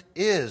 Christ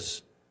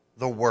is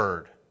the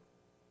Word.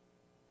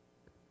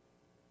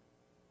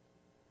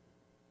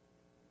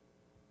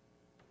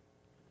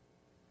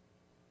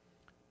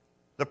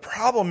 The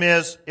problem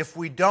is, if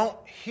we don't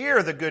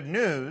hear the good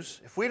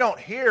news, if we don't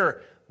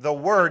hear the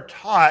Word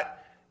taught,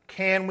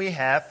 can we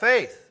have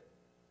faith?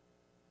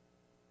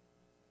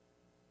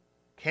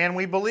 Can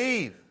we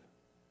believe?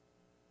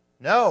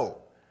 No.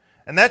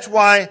 And that's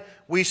why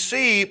we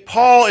see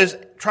Paul is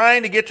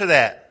trying to get to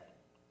that.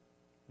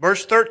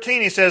 Verse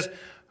 13, he says,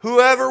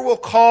 whoever will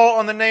call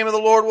on the name of the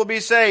Lord will be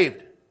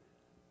saved.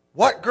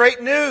 What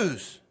great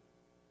news!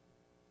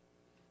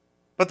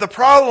 But the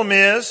problem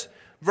is,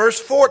 verse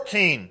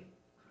 14,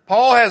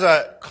 Paul has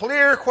a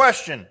clear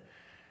question.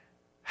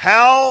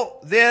 How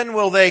then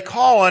will they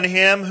call on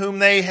Him whom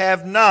they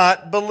have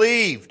not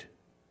believed?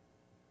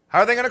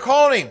 How are they going to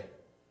call on Him?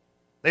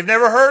 They've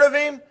never heard of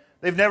Him.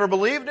 They've never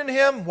believed in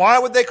Him. Why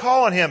would they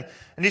call on Him?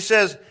 And he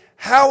says,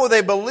 how will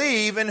they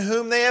believe in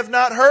whom they have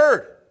not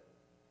heard?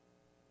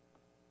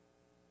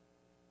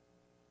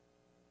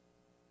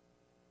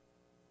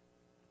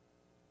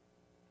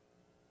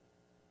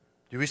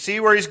 Do we see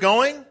where he's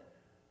going?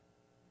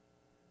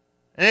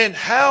 And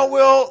how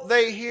will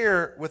they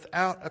hear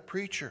without a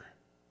preacher?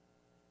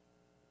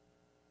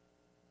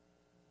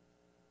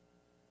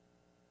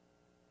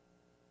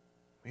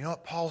 You know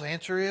what Paul's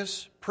answer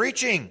is?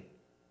 Preaching.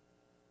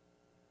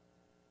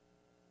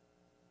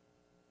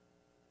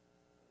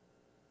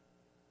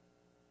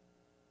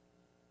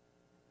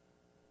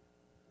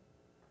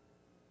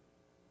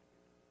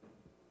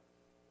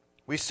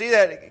 We see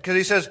that because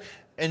he says,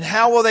 and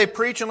how will they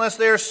preach unless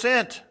they are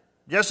sent?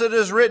 Just as it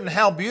is written,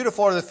 how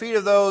beautiful are the feet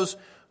of those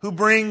who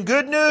bring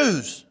good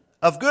news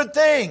of good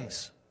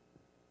things.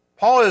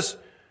 Paul is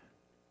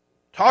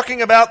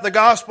talking about the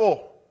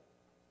gospel.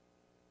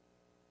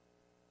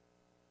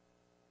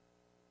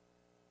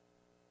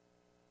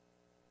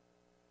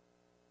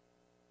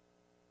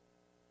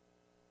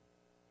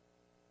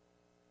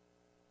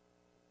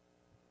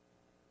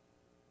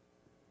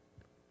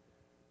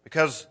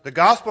 Because the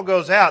gospel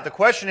goes out. The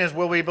question is,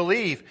 will we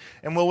believe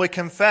and will we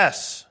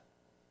confess?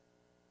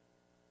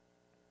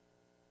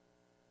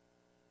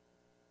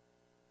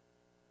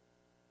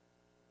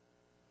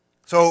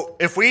 So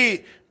if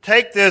we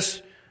take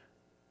this,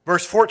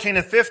 verse 14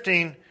 and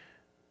 15,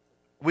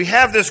 we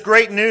have this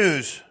great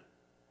news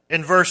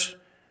in verse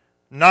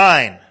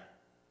 9,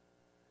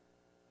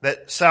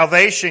 that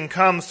salvation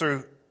comes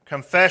through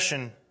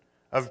confession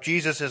of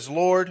Jesus as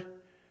Lord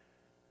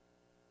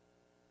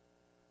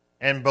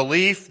and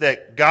belief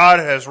that God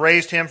has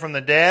raised Him from the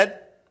dead.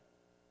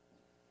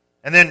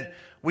 And then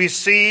we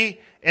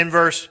see in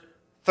verse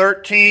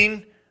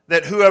 13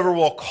 that whoever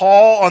will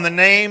call on the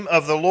name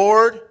of the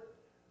Lord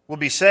will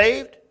be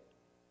saved.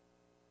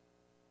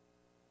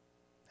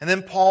 And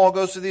then Paul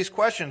goes to these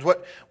questions.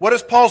 What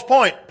is Paul's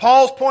point?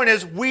 Paul's point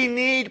is we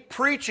need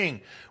preaching.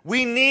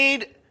 We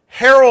need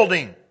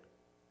heralding.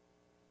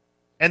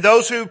 And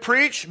those who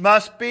preach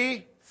must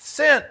be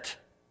sent.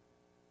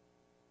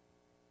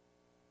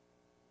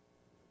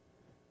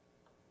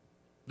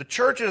 The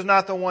church is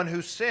not the one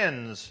who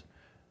sins,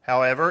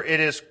 however, it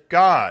is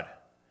God.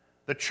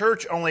 The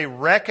church only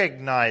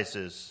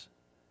recognizes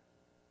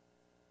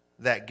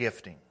that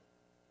gifting.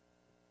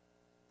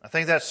 I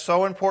think that's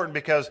so important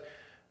because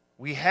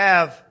we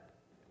have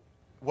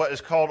what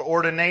is called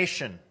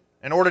ordination.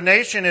 And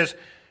ordination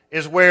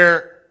is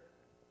where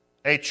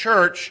a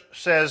church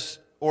says,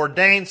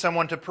 ordain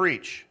someone to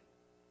preach.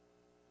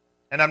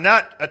 And I'm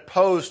not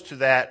opposed to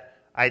that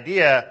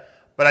idea,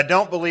 but I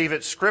don't believe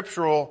it's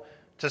scriptural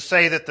to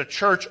say that the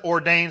church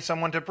ordains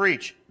someone to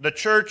preach. The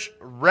church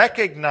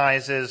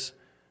recognizes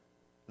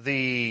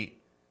the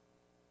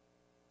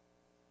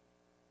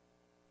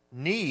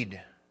need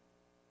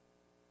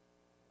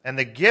and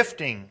the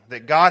gifting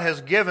that God has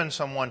given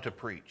someone to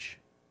preach,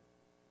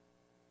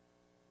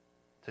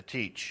 to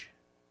teach.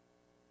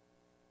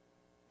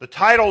 The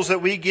titles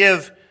that we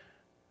give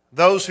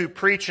those who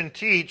preach and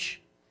teach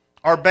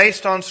are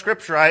based on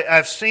Scripture.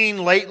 I've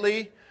seen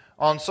lately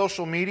on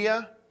social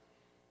media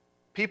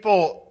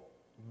people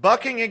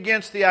bucking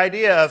against the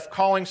idea of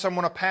calling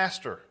someone a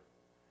pastor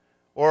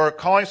or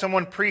calling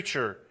someone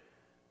preacher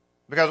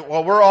because,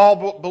 well, we're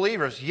all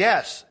believers.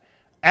 Yes,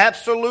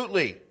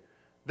 absolutely.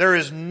 There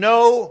is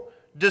no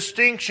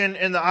distinction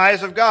in the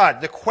eyes of God.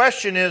 The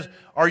question is,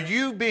 are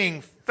you being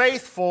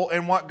faithful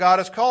in what God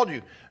has called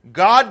you?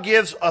 God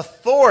gives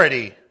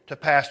authority to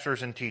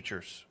pastors and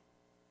teachers.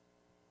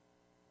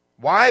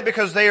 Why?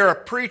 Because they are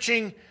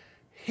preaching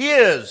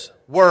His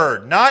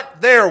Word,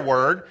 not their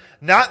word,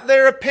 not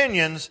their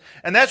opinions.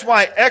 And that's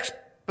why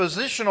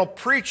expositional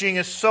preaching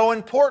is so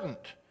important.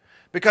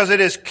 Because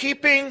it is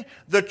keeping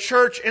the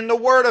church in the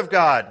Word of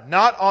God,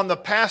 not on the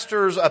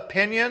pastor's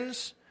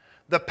opinions,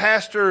 the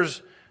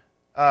pastor's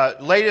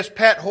latest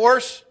pet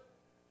horse,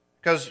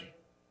 because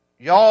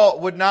y'all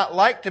would not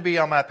like to be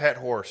on my pet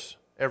horse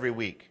every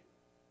week.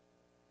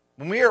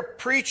 When we are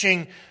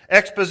preaching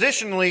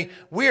expositionally,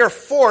 we are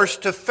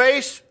forced to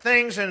face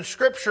things in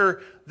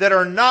Scripture that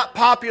are not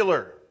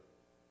popular.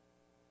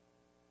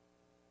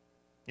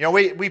 You know,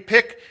 we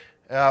pick,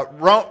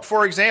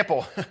 for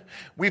example,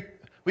 we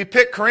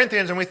pick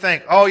Corinthians and we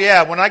think, oh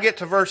yeah, when I get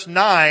to verse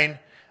 9,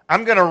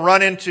 I'm going to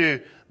run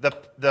into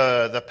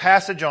the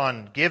passage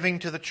on giving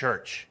to the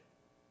church.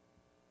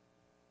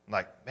 I'm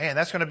like, man,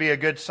 that's going to be a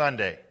good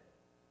Sunday.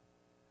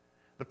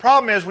 The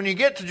problem is when you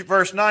get to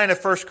verse 9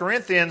 of 1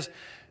 Corinthians,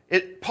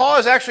 Paul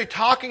is actually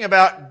talking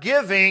about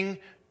giving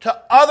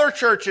to other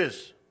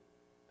churches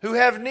who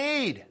have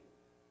need,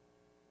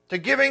 to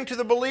giving to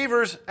the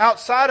believers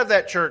outside of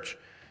that church.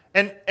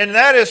 And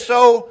that is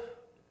so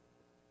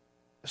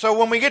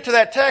when we get to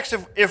that text,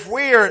 if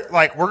we are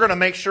like, we're going to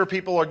make sure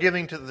people are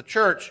giving to the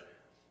church,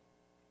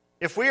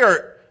 if we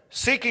are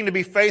seeking to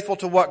be faithful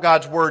to what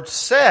God's Word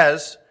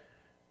says,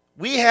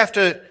 we have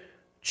to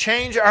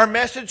change our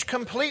message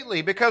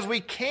completely because we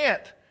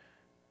can't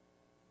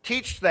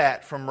teach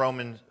that from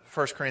 1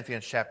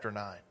 Corinthians chapter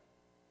 9.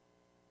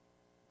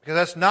 Because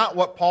that's not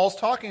what Paul's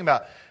talking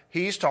about.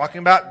 He's talking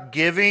about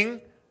giving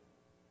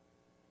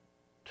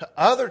to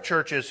other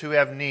churches who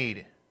have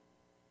need.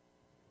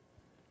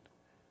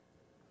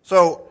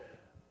 So,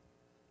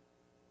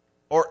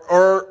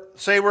 or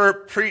say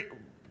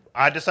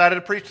I decided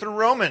to preach through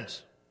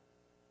Romans.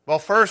 Well,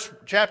 first,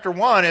 chapter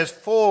 1 is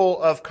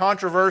full of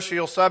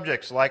controversial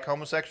subjects like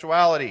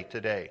homosexuality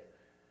today.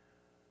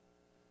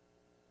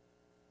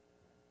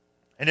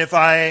 And if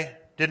I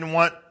didn't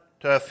want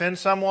to offend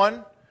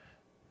someone,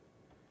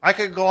 I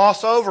could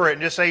gloss over it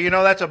and just say,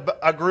 that's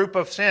a group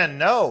of sin.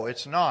 No,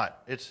 it's not.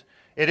 It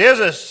is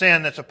a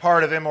sin that's a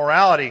part of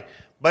immorality,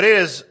 but it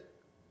is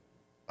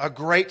a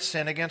great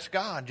sin against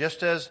God,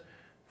 just as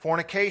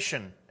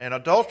fornication and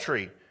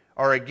adultery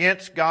are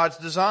against God's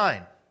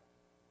design.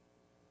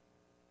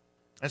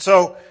 And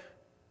so,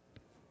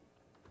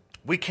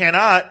 we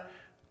cannot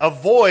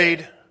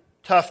avoid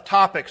tough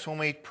topics when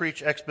we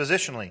preach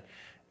expositionally.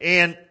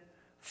 And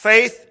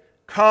faith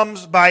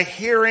comes by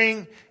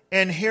hearing,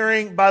 and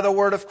hearing by the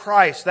word of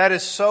Christ. That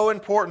is so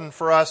important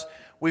for us.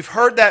 We've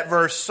heard that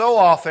verse so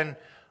often,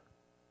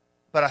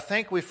 but I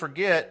think we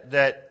forget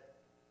that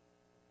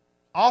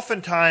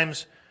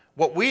oftentimes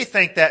what we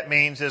think that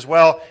means is,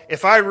 well,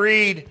 if I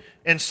read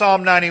in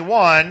Psalm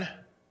 91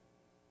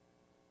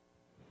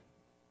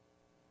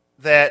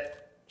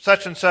 that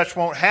such and such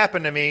won't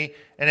happen to me,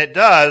 and it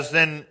does,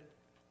 then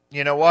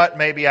you know what?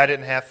 Maybe I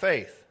didn't have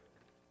faith.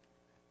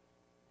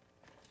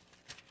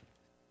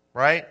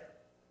 Right?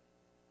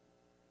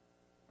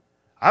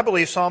 I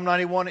believe Psalm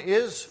 91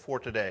 is for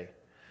today.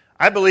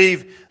 I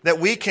believe that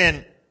we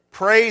can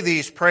pray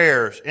these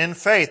prayers in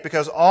faith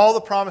because all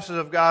the promises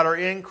of God are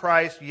in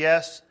Christ,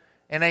 yes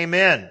and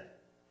amen.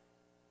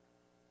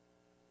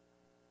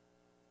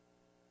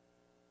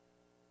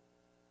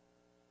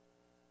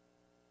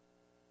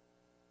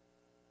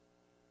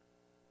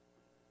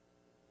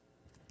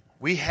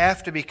 We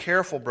have to be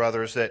careful,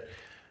 brothers, that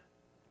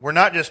we're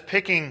not just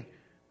picking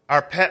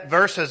our pet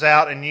verses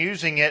out and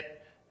using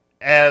it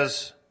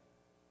as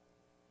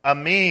a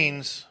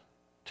means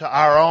to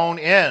our own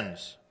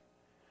ends.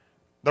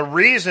 The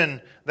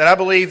reason that I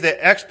believe that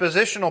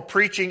expositional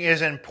preaching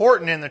is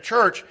important in the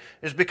church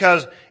is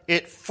because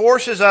it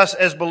forces us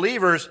as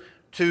believers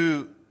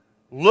to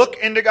look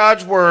into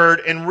God's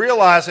Word and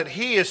realize that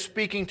He is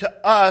speaking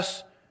to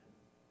us,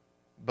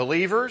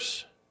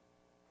 believers,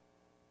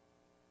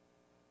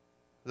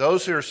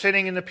 those who are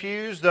sitting in the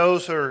pews,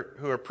 those who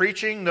are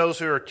preaching, those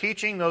who are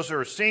teaching, those who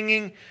are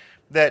singing,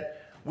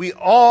 that we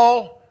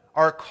all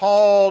are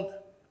called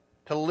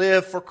to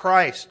live for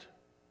Christ.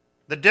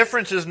 The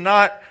difference is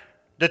not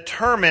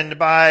determined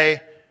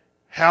by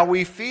how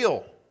we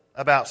feel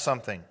about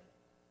something.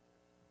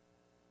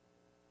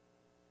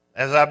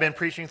 As I've been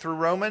preaching through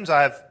Romans,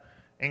 I've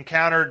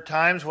encountered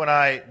times when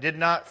I did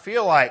not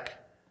feel like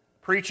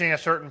preaching a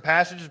certain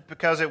passage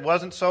because it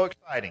wasn't so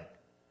exciting,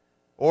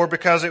 or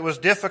because it was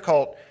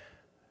difficult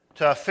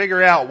to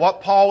figure out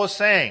what Paul was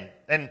saying.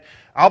 And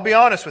I'll be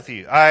honest with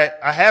you, I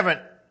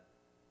haven't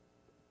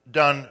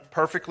done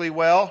perfectly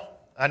well.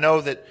 I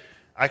know that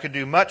I could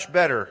do much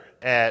better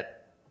at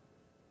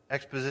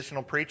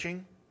expositional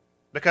preaching,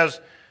 because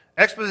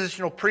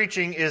expositional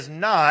preaching is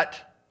not,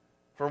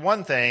 for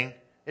one thing,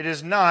 it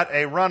is not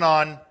a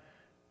run-on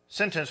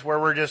sentence where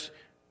we're just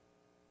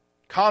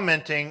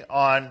commenting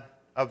on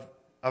a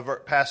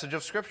passage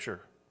of Scripture.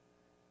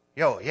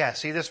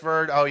 See this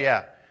word? Oh,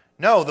 yeah.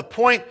 No, the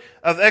point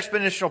of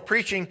expositional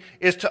preaching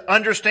is to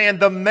understand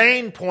the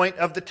main point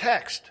of the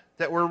text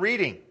that we're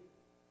reading,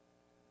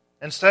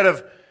 instead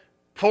of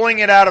pulling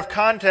it out of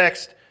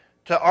context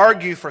to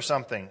argue for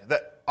something.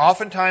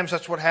 Oftentimes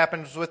that's what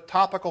happens with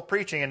topical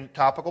preaching, and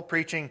topical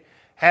preaching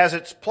has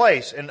its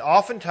place. And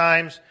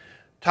oftentimes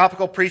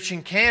topical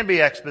preaching can be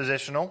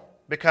expositional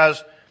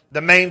because the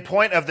main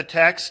point of the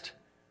text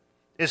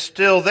is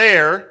still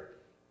there,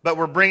 but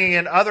we're bringing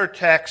in other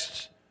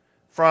texts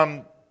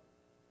from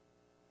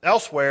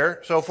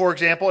elsewhere. So, for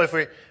example, if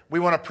we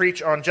want to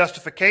preach on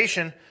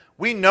justification,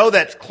 we know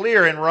that's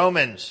clear in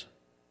Romans.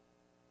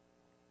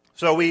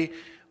 So we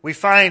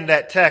find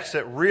that text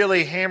that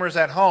really hammers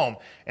that home,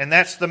 and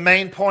that's the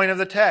main point of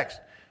the text.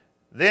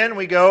 Then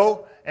we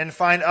go and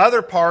find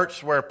other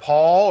parts where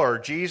Paul or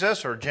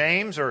Jesus or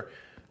James or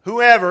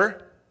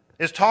whoever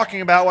is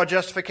talking about what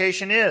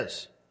justification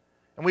is.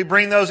 And we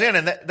bring those in,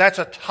 and that's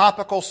a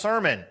topical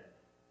sermon.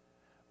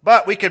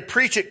 But we could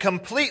preach it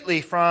completely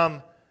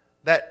from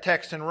that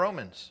text in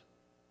Romans.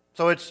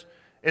 So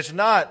it's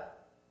not,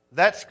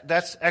 that's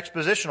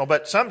expositional.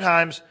 But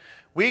sometimes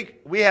we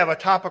have a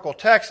topical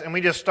text and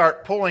we just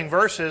start pulling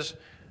verses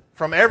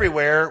from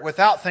everywhere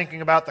without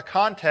thinking about the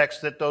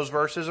context that those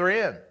verses are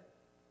in.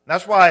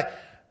 That's why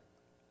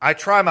I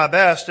try my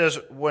best, as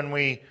when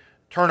we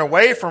turn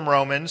away from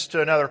Romans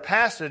to another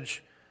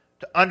passage,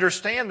 to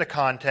understand the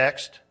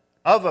context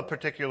of a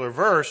particular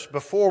verse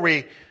before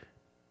we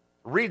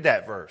read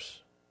that verse,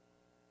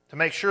 to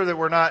make sure that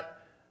we're not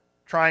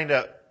trying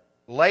to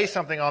lay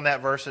something on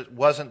that verse that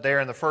wasn't there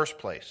in the first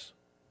place.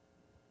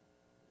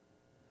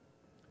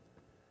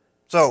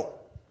 So,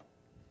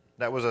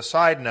 that was a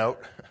side note.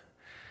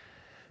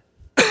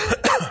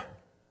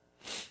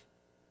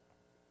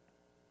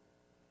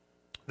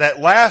 That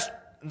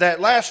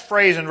last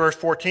phrase in verse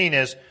 14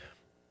 is,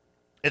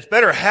 it's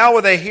better, how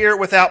will they hear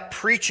without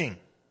preaching?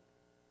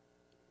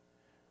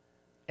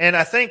 And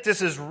I think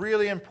this is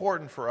really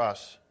important for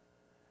us.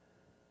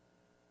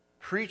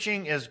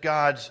 Preaching is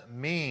God's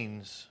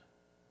means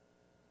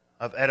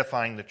of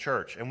edifying the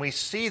church. And we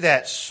see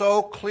that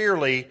so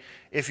clearly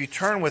if you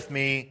turn with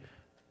me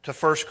to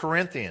 1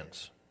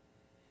 Corinthians.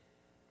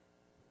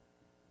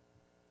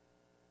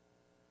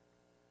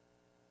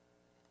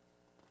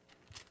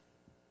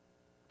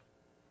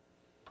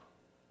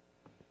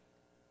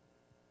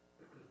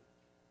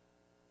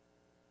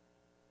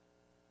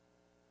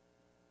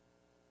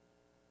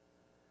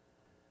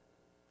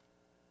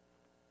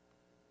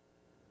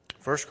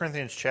 First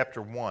Corinthians chapter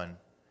 1.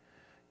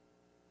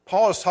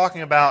 Paul is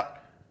talking about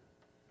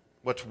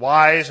what's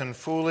wise and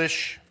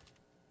foolish.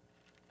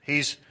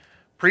 He's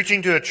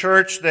preaching to a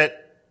church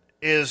that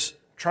is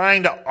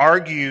trying to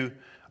argue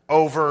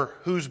over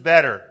who's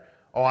better.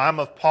 Oh, I'm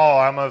of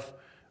Paul, I'm of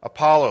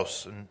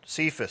Apollos and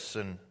Cephas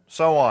and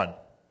so on.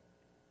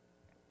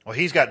 Well,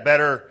 he's got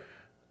better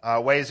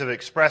ways of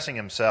expressing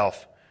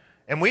himself.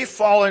 And we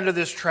fall into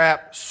this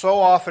trap so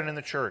often in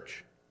the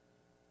church.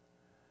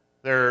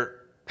 There are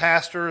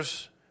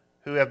pastors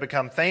who have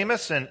become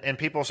famous, and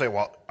people say,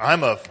 well,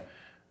 I'm of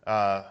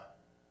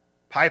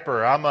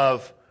Piper, I'm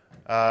of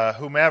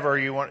whomever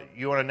you want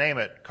to name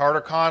it,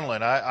 Carter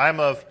Conlon, I'm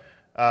of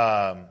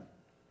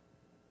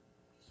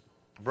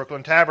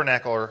Brooklyn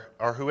Tabernacle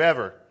or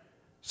whoever.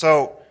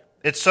 So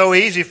it's so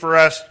easy for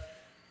us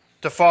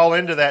to fall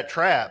into that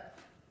trap.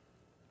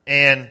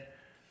 And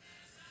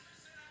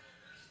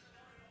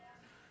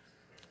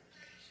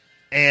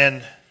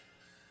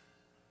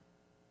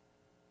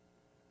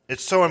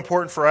it's so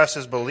important for us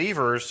as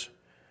believers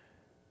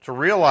to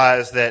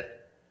realize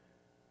that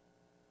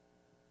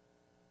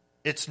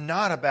it's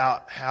not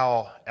about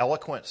how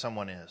eloquent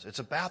someone is. It's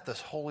about this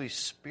Holy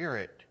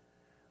Spirit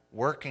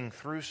working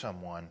through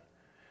someone.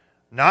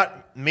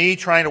 Not me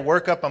trying to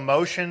work up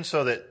emotion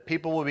so that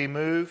people will be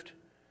moved.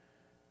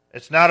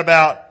 It's not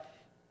about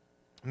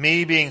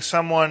me being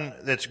someone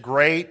that's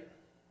great.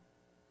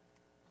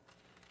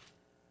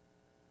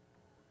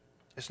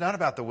 It's not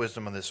about the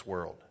wisdom of this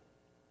world.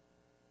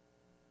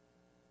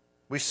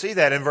 We see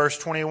that in verse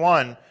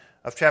 21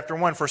 of chapter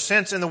 1. For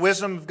since in the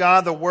wisdom of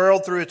God, the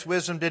world through its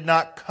wisdom did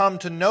not come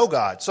to know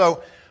God.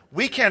 So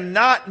we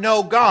cannot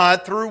know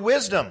God through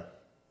wisdom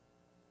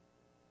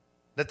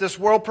that this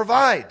world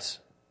provides.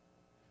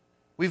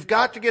 We've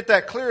got to get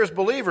that clear as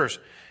believers.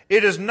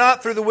 It is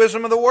not through the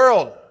wisdom of the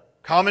world.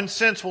 Common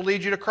sense will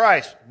lead you to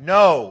Christ.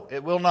 No,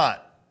 it will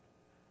not.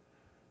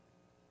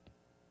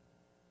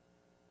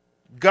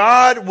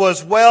 God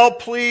was well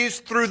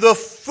pleased through the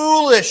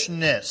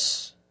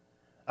foolishness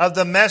of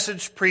the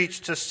message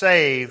preached to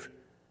save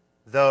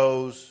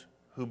those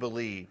who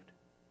believed.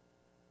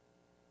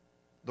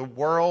 The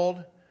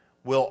world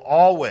will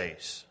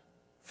always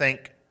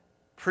think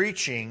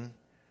preaching,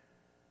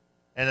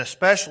 and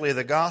especially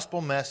the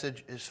gospel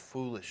message, is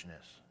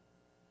foolishness.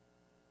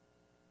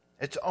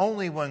 It's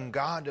only when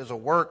God does a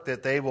work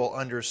that they will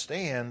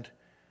understand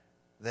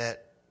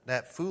that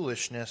that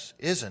foolishness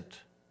isn't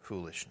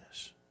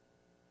foolishness.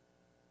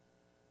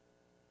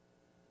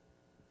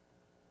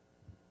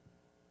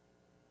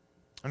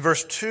 In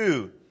verse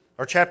 2,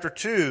 or chapter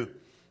 2,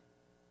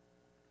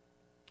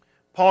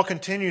 Paul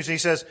continues, he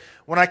says,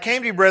 when I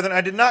came to you, brethren,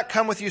 I did not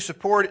come with you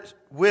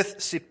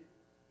with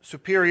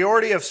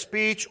superiority of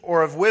speech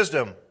or of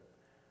wisdom,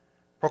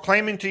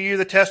 proclaiming to you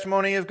the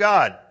testimony of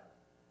God.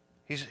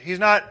 He's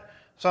not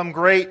some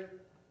great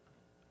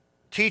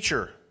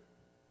teacher.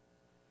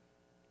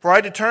 For I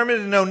determined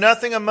to know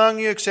nothing among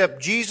you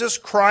except Jesus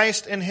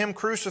Christ and Him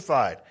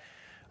crucified.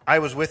 I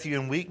was with you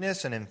in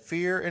weakness and in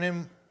fear and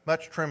in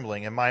much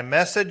trembling. And my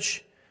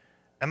message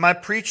and my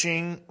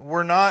preaching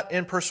were not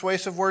in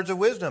persuasive words of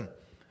wisdom.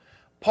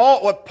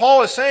 What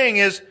Paul is saying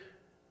is,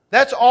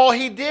 that's all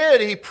he did.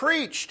 He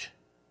preached.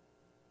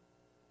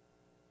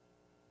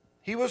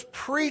 He was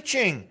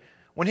preaching.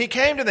 When he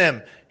came to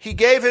them, he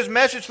gave his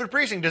message through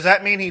preaching. Does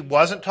that mean he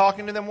wasn't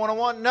talking to them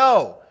one-on-one?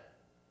 No.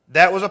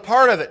 That was a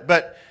part of it.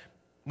 But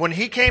when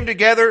he came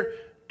together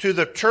to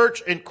the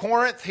church in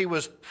Corinth, he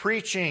was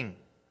preaching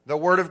the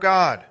Word of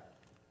God.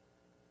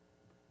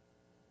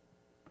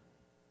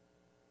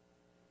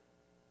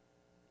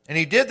 And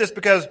he did this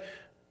because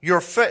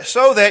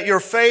so that your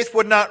faith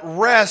would not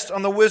rest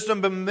on the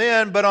wisdom of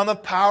men, but on the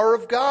power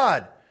of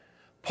God.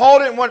 Paul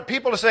didn't want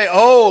people to say,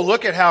 oh,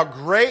 look at how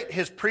great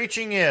his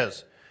preaching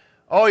is.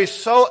 Oh, he's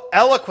so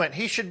eloquent.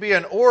 He should be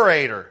an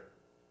orator.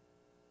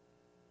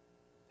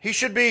 He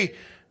should be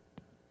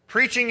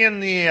preaching in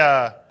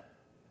the,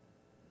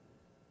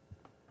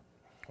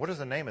 what is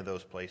the name of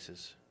those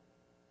places?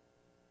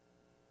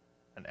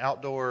 An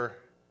outdoor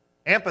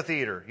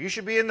amphitheater. You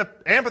should be in the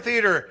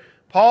amphitheater.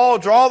 Paul,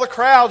 draw the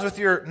crowds with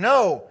your...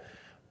 No.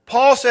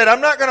 Paul said, I'm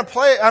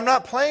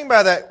not playing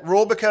by that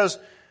rule because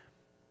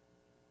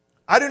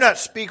I do not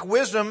speak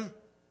wisdom,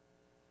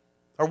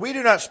 or we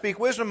do not speak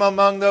wisdom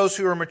among those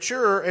who are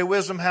mature, a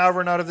wisdom,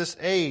 however, not of this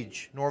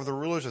age, nor of the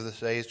rulers of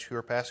this age who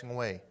are passing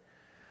away.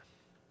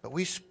 But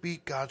we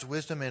speak God's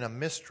wisdom in a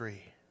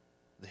mystery,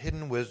 the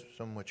hidden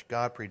wisdom which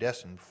God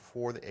predestined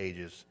before the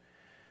ages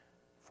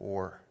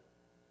for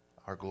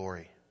our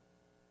glory.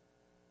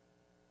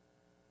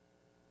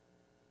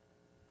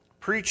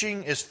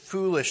 Preaching is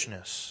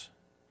foolishness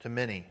to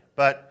many.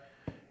 But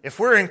if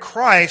we're in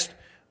Christ,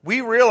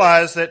 we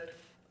realize that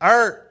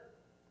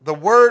the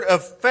word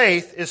of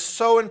faith is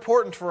so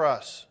important for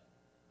us.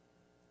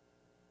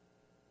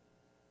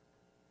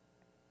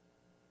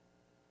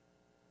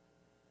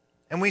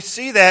 And we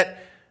see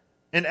that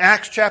in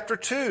Acts chapter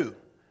 2.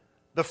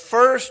 The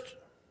first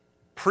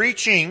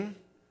preaching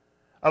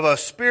of a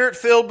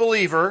Spirit-filled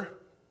believer,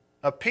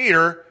 of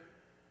Peter,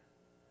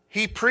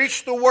 he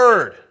preached the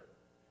word.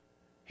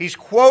 He's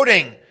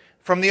quoting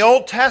from the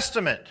Old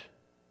Testament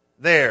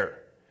there.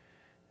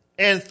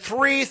 And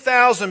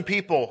 3,000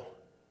 people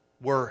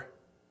were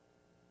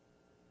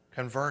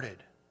converted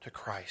to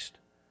Christ.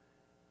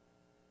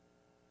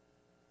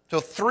 So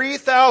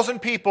 3,000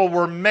 people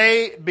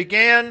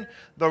began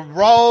the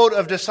road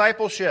of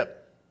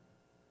discipleship.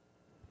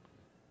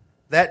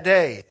 that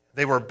day.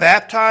 They were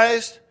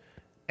baptized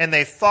and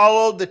they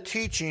followed the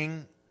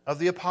teaching of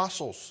the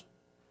apostles.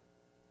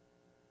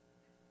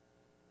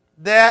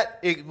 That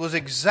it was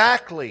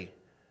exactly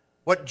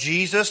what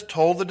Jesus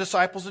told the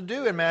disciples to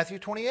do in Matthew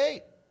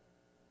 28.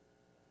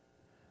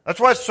 That's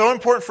why it's so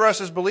important for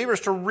us as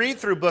believers to read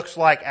through books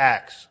like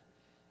Acts,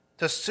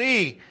 to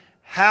see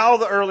how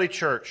the early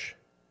church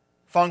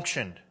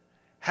functioned,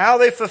 how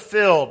they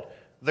fulfilled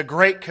the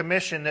Great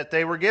Commission that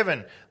they were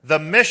given, the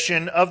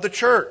mission of the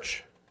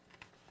church.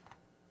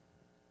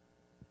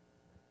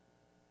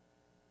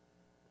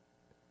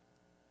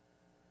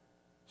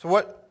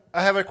 So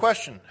I have a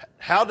question.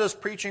 How does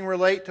preaching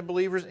relate to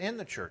believers in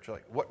the church?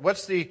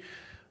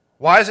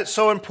 Why is it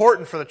so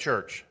important for the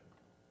church?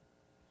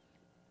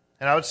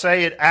 And I would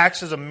say it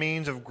acts as a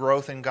means of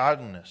growth in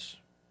godliness.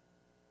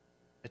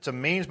 It's a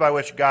means by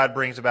which God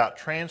brings about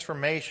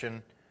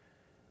transformation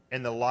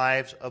in the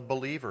lives of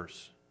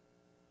believers.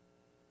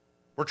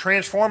 We're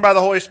transformed by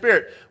the Holy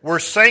Spirit. We're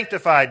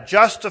sanctified,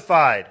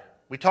 justified.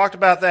 We talked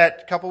about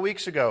that a couple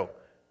weeks ago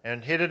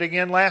and hit it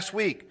again last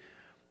week.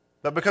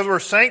 But because we're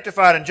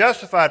sanctified and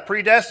justified,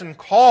 predestined,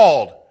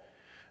 called,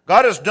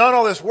 God has done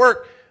all this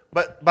work,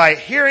 but by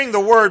hearing the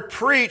Word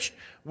preached,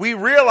 we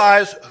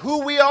realize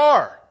who we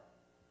are.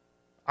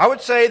 I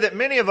would say that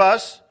many of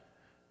us,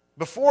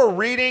 before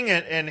reading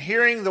and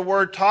hearing the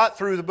Word taught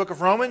through the book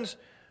of Romans,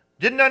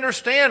 didn't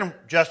understand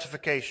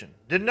justification,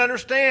 didn't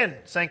understand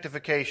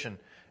sanctification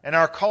and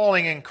our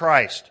calling in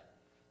Christ,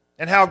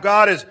 and how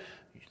God is,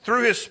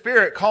 through His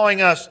Spirit,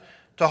 calling us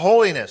to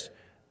holiness.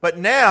 But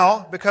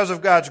now, because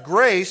of God's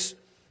grace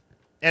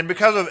and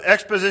because of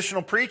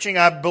expositional preaching,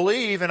 I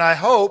believe and I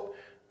hope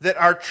that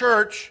our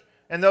church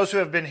and those who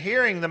have been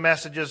hearing the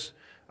messages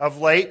of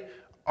late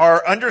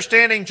are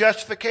understanding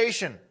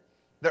justification.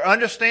 They're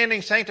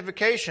understanding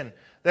sanctification,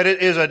 that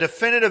it is a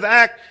definitive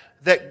act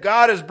that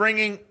God is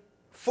bringing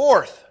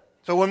forth.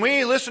 So when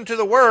we listen to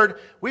the Word,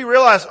 we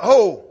realize,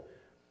 oh,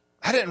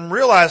 I didn't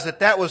realize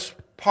that was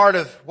part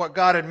of what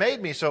God had made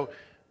me, so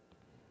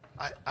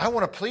I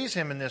want to please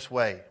Him in this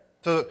way.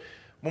 So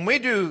when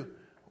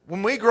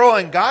we grow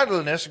in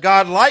godliness,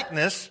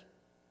 God-likeness,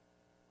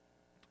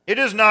 it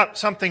is not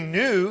something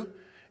new.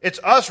 It's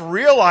us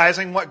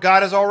realizing what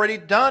God has already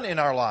done in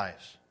our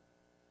lives.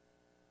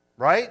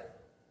 Right?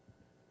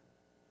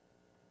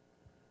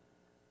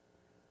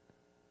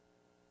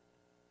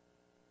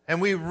 And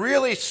we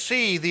really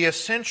see the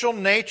essential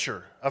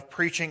nature of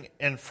preaching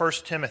in 1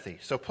 Timothy.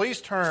 So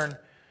please turn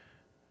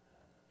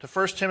to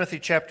 1 Timothy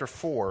chapter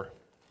 4.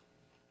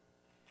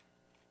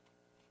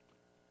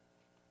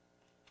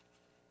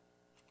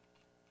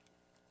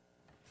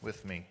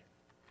 With me.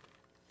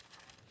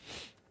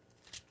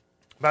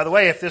 By the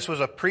way, if this was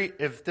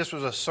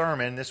a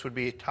sermon, this would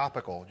be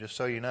topical, just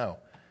so you know.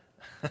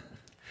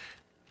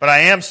 But I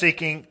am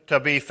seeking to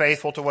be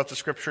faithful to what the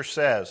Scripture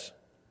says.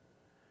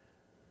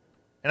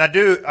 And I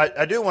do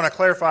want to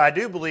clarify, I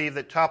do believe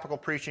that topical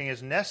preaching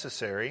is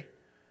necessary.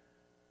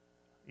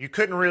 You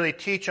couldn't really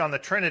teach on the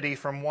Trinity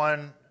from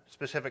one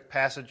specific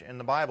passage in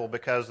the Bible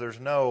because there's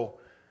no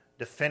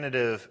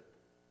definitive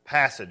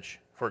passage,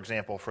 for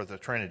example, for the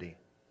Trinity.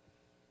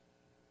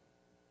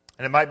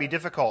 And it might be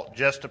difficult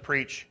just to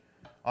preach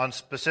on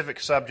specific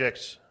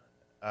subjects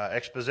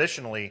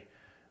expositionally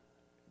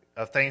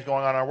of things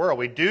going on in our world.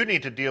 We do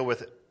need to deal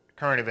with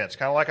current events,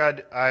 kind of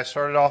like I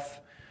started off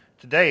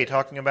today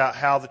talking about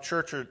how the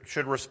church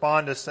should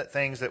respond to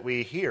things that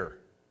we hear.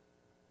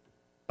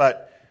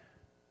 But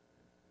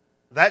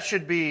that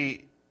should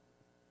be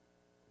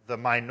the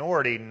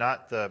minority,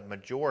 not the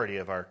majority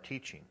of our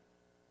teaching.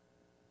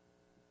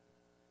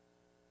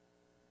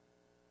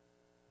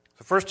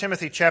 So 1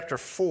 Timothy chapter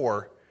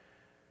 4.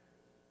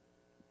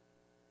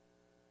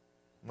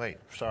 Wait,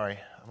 sorry.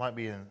 I might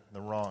be in the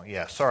wrong...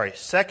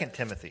 2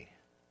 Timothy.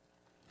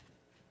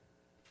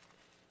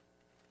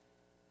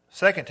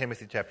 2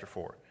 Timothy chapter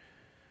 4.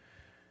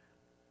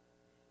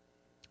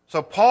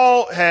 So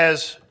Paul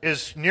is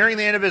nearing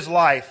the end of his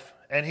life,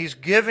 and he's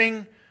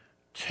giving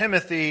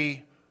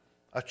Timothy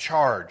a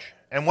charge.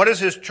 And what is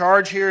his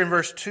charge here in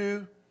verse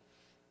 2?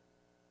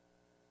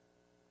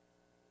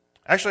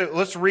 Actually,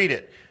 let's read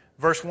it.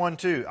 Verse 1,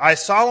 2. I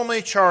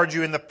solemnly charge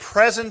you in the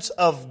presence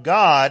of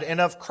God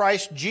and of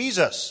Christ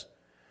Jesus,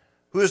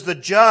 who is the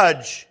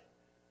judge,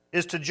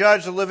 is to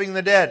judge the living and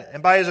the dead,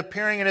 and by His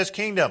appearing in His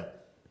kingdom.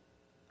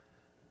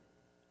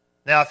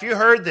 Now, if you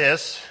heard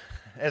this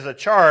as a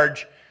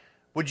charge,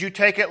 would you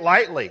take it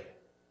lightly?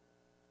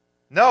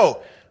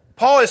 No.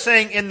 Paul is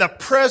saying in the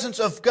presence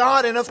of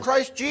God and of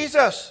Christ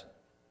Jesus,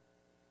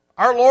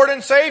 our Lord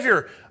and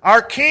Savior,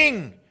 our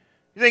King.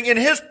 You think, in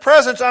His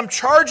presence, I'm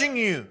charging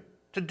you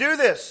to do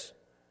this.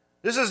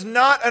 This is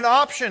not an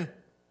option,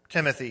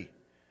 Timothy.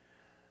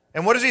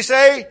 And what does he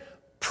say?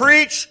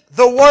 Preach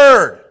the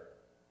Word.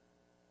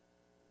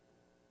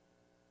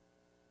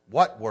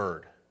 What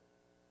Word?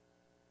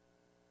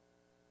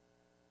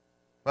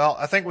 Well,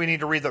 I think we need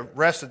to read the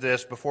rest of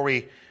this before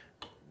we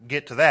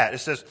get to that. It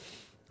says,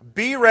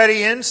 be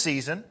ready in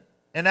season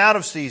and out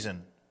of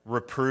season.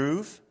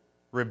 Reprove,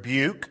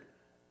 rebuke,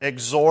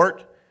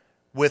 exhort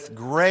with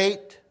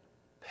great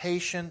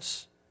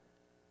patience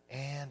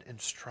and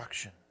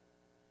instruction.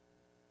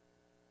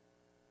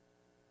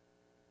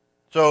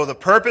 So the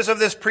purpose of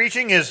this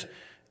preaching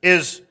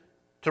is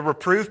to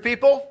reprove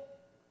people,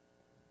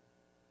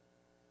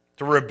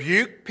 to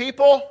rebuke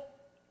people,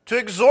 to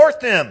exhort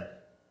them.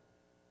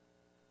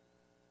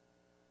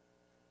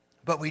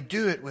 But we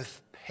do it with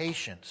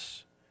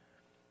patience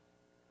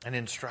and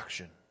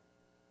instruction.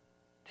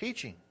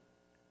 Teaching.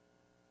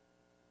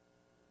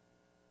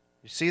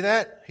 You see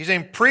that? He's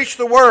saying, preach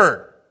the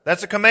word.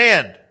 That's a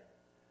command.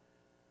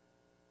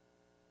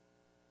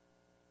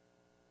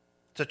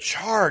 It's a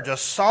charge, a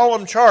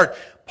solemn charge.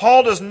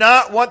 Paul does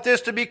not want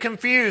this to be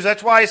confused.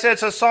 That's why he said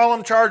it's a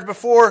solemn charge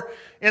before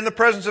in the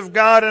presence of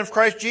God and of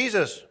Christ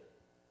Jesus.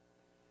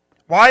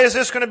 Why is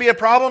this going to be a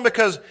problem?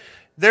 Because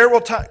there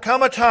will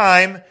come a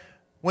time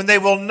when they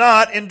will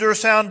not endure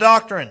sound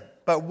doctrine,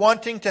 but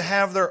wanting to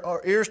have their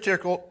ears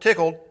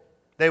tickled,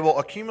 they will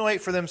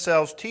accumulate for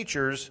themselves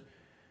teachers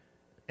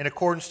in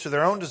accordance to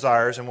their own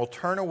desires, and will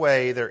turn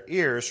away their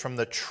ears from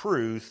the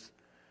truth,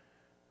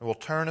 and will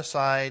turn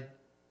aside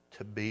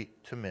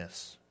to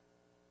miss.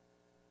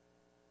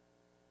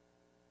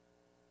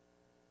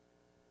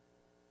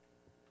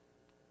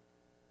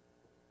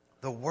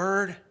 The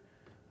word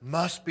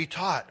must be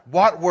taught.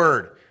 What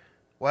word?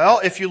 Well,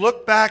 if you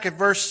look back at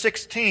verse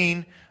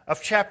 16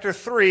 of chapter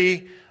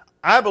 3,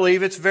 I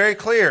believe it's very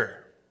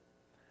clear.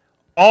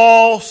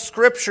 All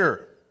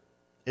Scripture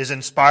is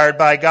inspired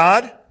by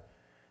God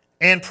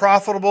and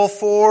profitable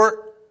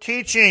for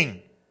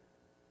teaching,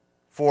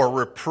 for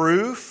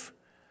reproof,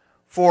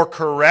 for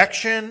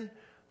correction,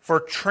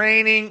 for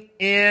training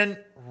in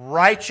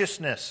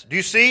righteousness. Do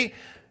you see?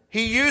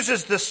 He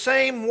uses the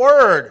same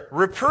word,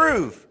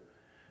 reprove.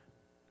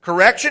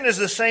 Correction is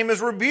the same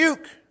as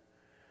rebuke.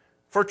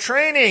 For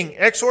training,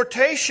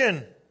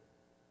 exhortation.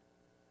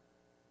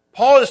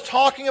 Paul is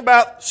talking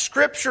about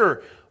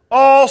Scripture,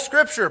 all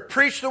Scripture.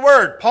 Preach the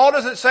Word. Paul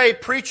doesn't say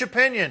preach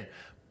opinion,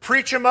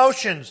 preach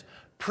emotions,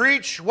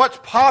 preach what's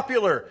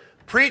popular,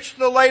 preach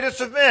the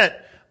latest event.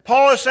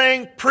 Paul is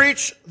saying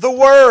preach the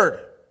Word.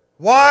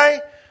 Why?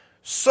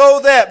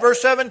 So that,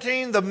 verse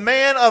 17, the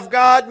man of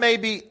God may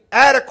be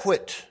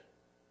adequate,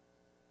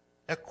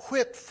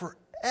 equipped for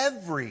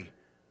every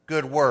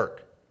good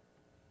work.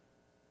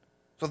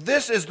 So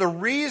this is the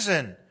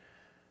reason.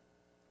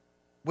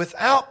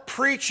 Without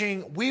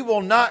preaching, we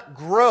will not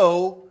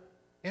grow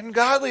in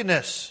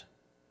godliness.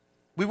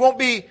 We won't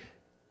be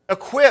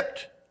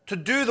equipped to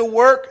do the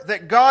work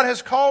that God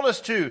has called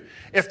us to.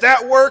 If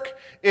that work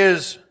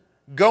is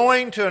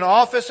going to an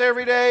office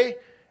every day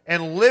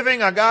and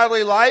living a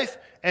godly life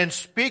and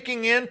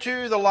speaking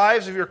into the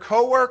lives of your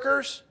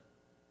coworkers,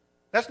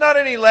 that's not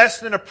any less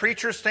than a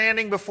preacher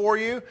standing before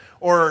you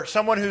or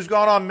someone who's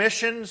gone on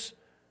missions.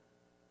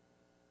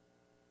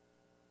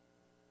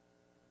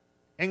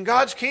 In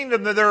God's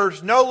kingdom,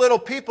 there's no little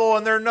people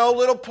and there are no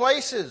little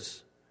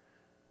places.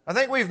 I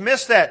think we've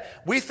missed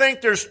that. We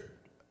think there's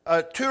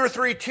 2 or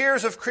 3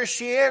 tiers of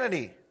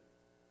Christianity.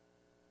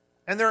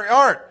 And there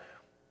aren't.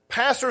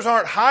 Pastors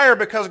aren't higher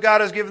because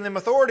God has given them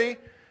authority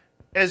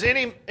as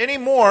any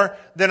more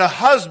than a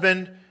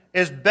husband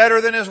is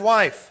better than his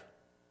wife.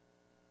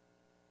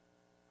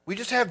 We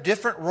just have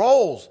different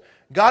roles.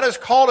 God has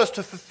called us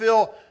to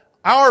fulfill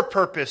our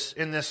purpose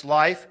in this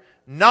life,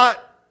 not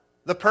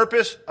the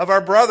purpose of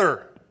our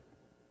brother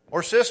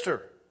or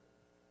sister.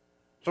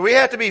 So we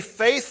have to be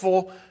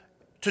faithful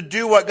to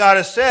do what God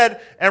has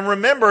said, and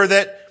remember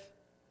that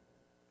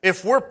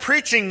if we're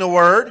preaching the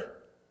Word,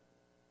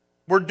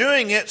 we're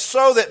doing it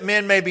so that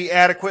men may be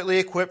adequately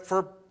equipped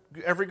for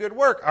every good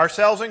work,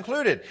 ourselves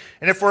included.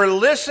 And if we're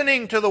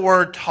listening to the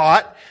Word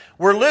taught,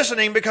 we're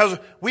listening because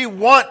we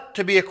want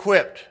to be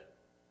equipped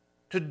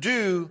to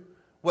do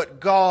what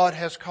God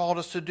has called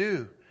us to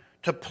do,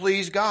 to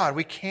please God.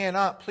 We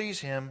cannot please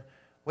Him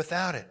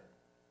without it.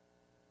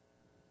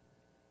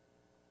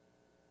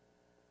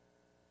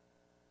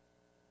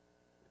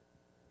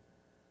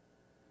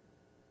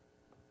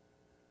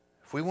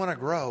 If we want to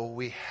grow,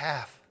 we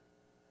have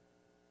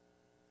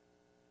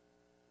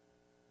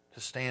to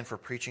stand for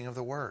preaching of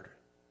the Word.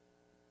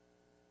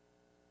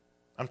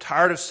 I'm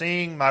tired of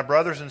seeing my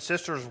brothers and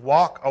sisters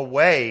walk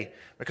away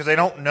because they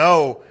don't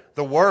know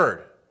the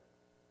Word.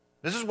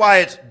 This is why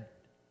it's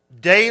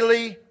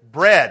daily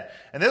bread.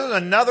 And this is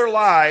another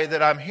lie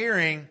that I'm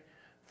hearing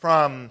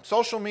from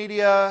social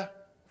media,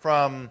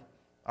 from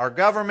our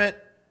government.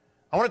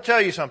 I want to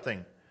tell you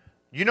something.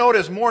 You know what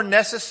is more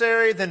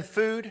necessary than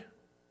food?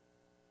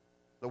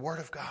 The Word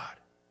of God.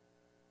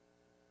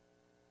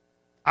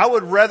 I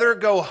would rather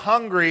go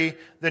hungry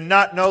than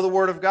not know the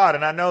Word of God.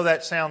 And I know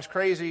that sounds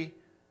crazy,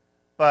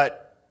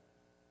 but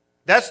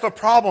that's the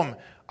problem.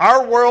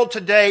 Our world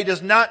today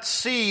does not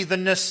see the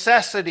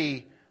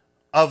necessity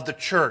of the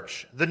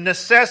church, the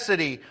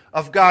necessity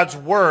of God's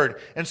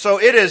Word. And so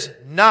it is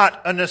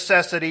not a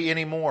necessity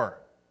anymore.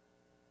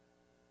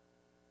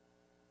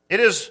 It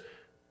is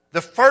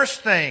the first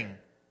thing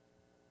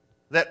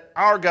that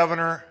our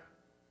governor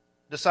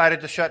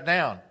decided to shut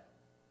down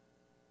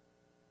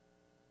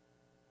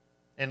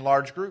in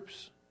large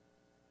groups.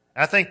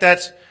 I think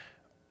that's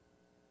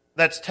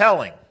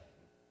telling.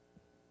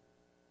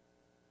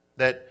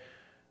 That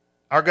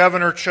our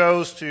governor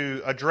chose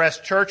to address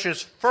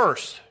churches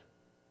first,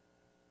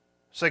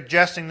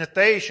 suggesting that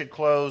they should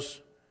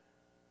close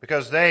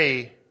because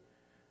they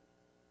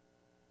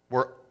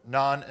were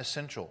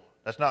non-essential.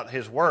 That's not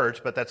his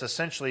words, but that's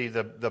essentially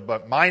the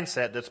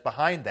mindset that's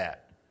behind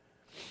that.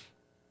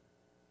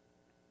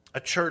 A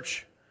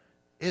church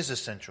is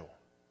essential.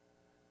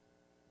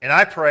 And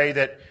I pray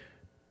that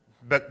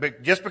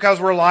but just because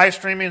we're live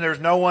streaming, there's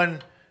no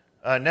one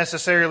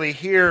necessarily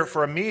here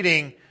for a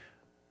meeting,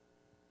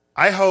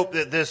 I hope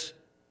that this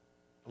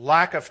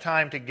lack of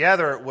time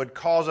together would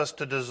cause us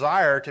to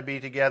desire to be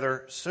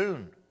together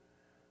soon.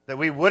 That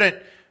we wouldn't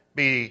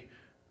be,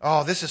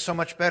 oh, this is so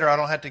much better. I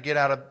don't have to get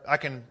out of, I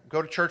can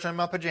go to church in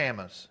my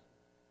pajamas.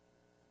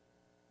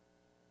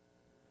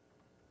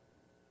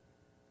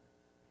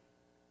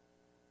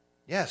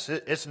 Yes,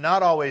 it's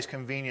not always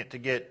convenient to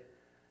get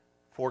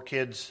 4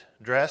 kids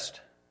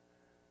dressed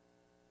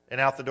and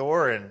out the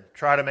door and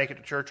try to make it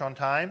to church on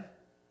time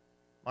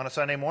on a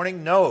Sunday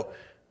morning. No.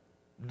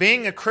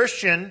 Being a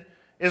Christian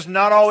is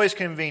not always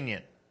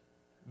convenient.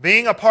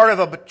 Being a part of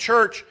a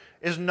church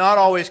is not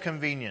always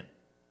convenient.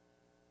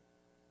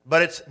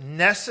 But it's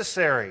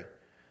necessary.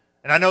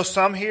 And I know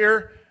some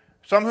here,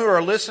 some who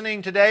are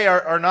listening today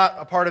are not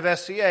a part of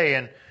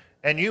SCA,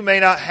 and you may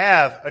not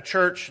have a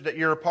church that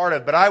you're a part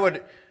of, but I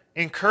would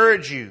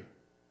encourage you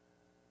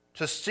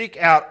to seek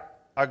out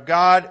a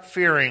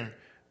God-fearing,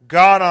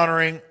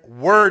 God-honoring,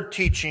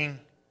 Word-teaching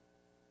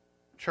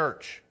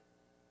church.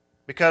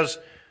 Because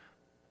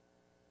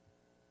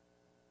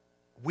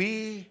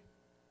we,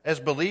 as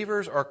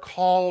believers, are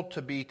called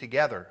to be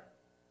together,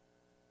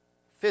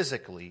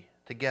 physically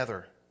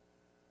together.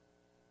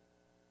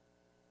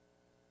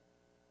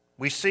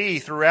 We see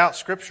throughout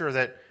Scripture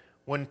that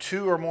when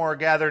 2 or more are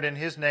gathered in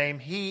His name,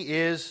 He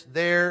is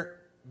there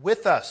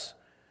with us.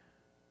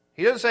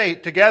 He doesn't say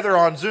together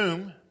on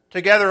Zoom,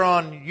 together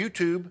on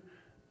YouTube,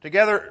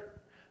 together.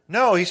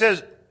 No, He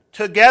says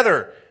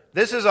together.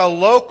 This is a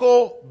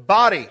local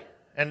body.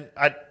 And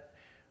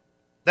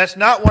that's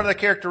not one of the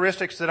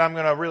characteristics that I'm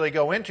going to really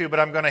go into, but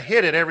I'm going to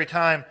hit it every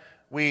time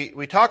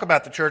we talk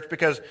about the church,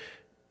 because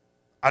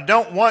I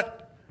don't want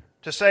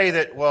to say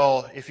that,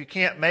 well, if you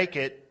can't make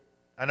it,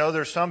 I know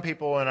there's some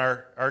people in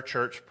our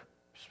church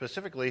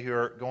specifically who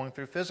are going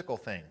through physical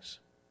things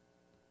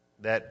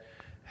that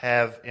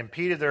have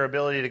impeded their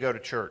ability to go to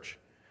church.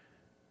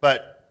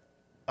 But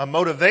a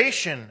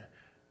motivation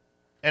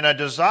and a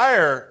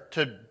desire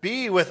to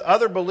be with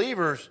other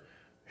believers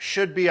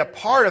should be a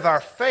part of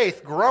our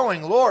faith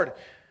growing. Lord,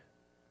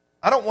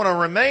 I don't want to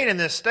remain in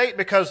this state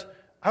because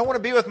I want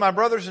to be with my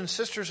brothers and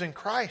sisters in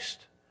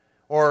Christ.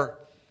 Or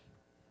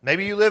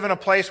maybe you live in a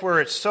place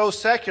where it's so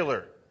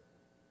secular.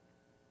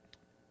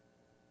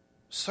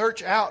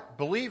 Search out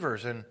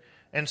believers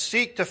and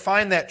seek to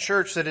find that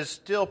church that is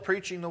still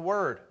preaching the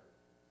Word.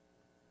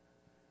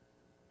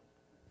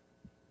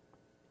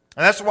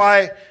 And that's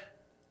why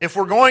if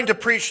we're going to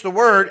preach the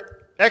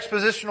Word,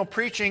 expositional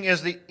preaching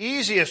is the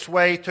easiest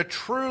way to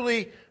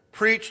truly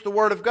preach the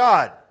Word of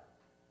God.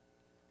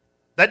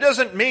 That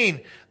doesn't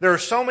mean there are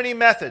so many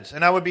methods,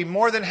 and I would be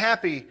more than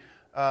happy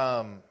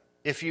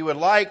if you would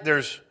like.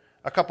 There's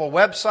a couple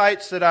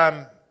websites that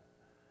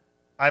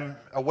I'm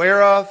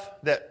aware of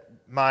that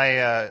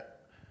my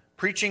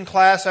preaching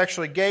class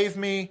actually gave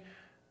me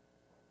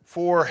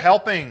for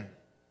helping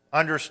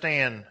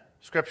understand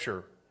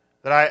Scripture.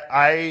 That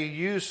I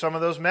use some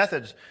of those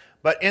methods.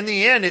 But in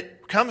the end,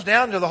 it comes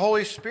down to the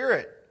Holy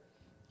Spirit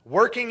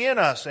working in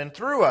us and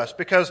through us,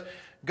 because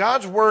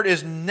God's Word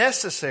is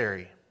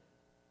necessary.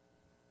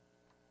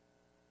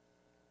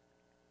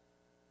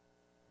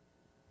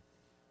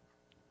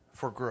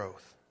 For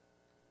growth.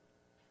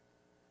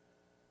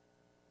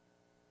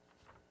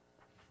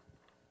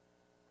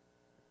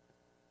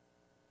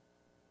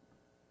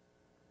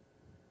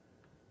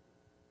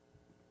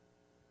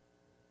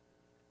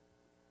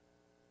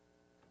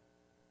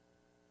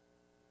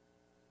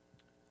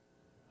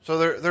 So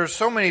there's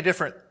so many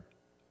different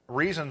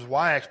reasons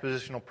why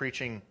expositional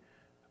preaching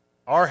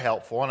are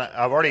helpful, and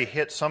I've already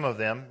hit some of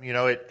them. You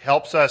know, it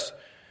helps us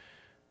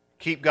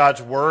keep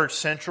God's Word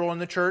central in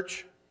the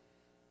church.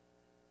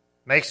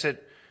 Makes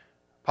it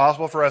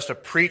possible for us to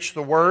preach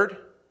the Word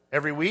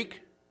every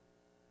week.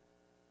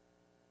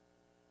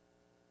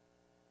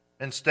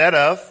 Instead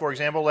of, for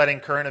example, letting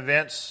current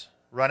events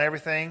run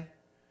everything,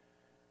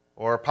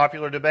 or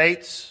popular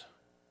debates,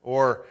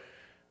 or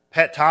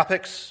pet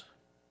topics.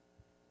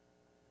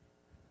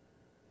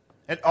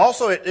 And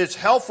also it's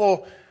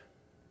helpful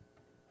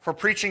for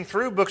preaching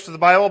through books of the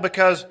Bible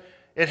because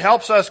it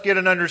helps us get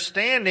an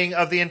understanding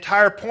of the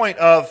entire point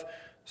of,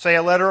 say,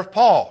 a letter of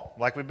Paul,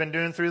 like we've been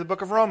doing through the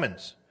book of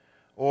Romans,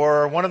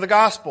 or one of the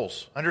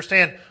Gospels.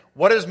 Understand,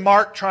 what is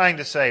Mark trying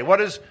to say?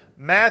 What is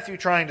Matthew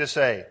trying to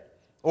say?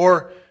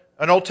 Or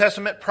an Old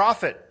Testament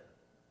prophet.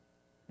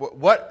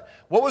 What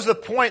was the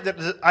point that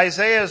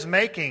Isaiah is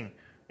making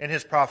in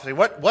his prophecy?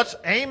 What's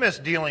Amos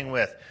dealing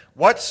with?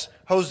 What's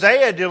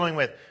Hosea dealing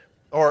with?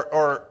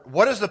 Or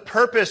what is the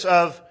purpose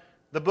of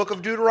the book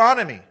of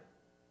Deuteronomy?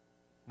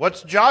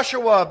 What's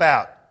Joshua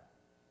about?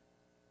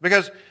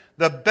 Because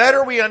the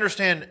better we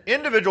understand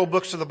individual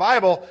books of the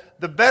Bible,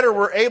 the better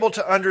we're able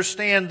to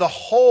understand the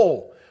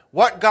whole.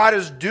 What God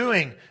is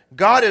doing.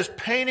 God is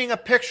painting a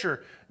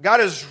picture.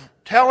 God is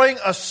telling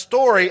a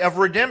story of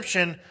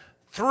redemption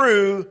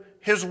through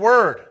His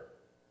Word.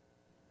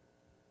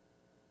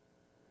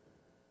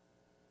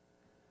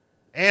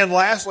 And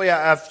lastly,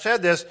 I've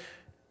said this,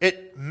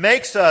 it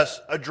makes us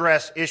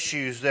address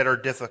issues that are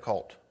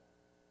difficult.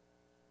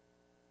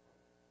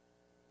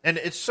 And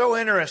it's so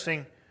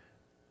interesting.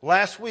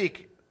 Last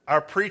week,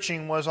 our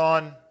preaching was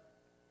on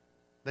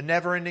the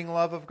never-ending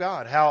love of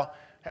God.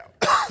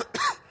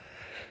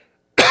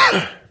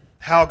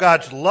 How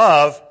God's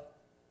love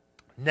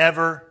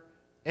never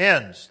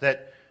ends.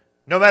 That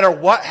no matter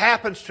what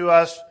happens to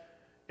us,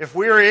 if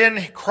we're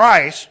in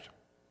Christ,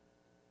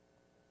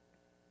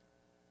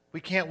 we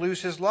can't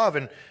lose His love.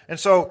 And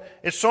so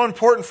it's so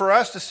important for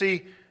us to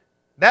see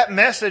that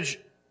message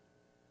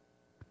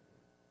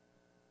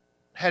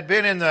had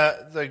been in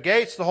the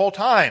gates the whole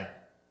time.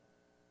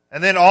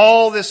 And then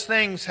all these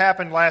things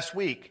happened last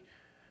week.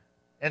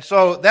 And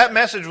so that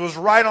message was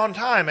right on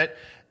time.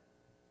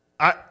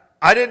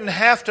 I didn't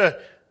have to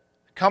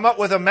come up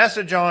with a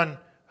message on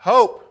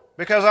hope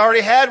because I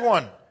already had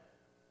one.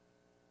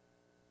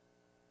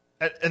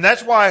 And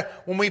that's why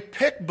when we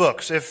pick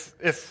books,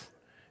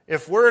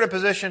 if we're in a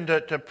position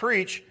to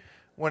preach,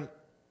 when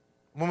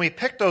we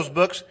pick those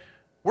books,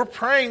 we're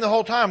praying the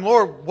whole time,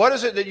 Lord, what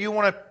is it that you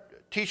want to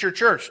teach your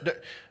church?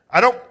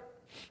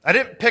 I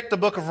didn't pick the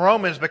book of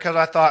Romans because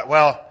I thought,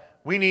 well,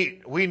 we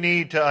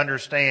need to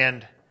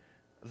understand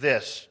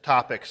this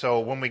topic, so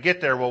when we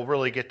get there, we'll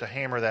really get to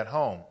hammer that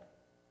home.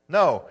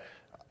 No,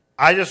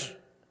 I just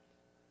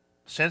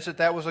sensed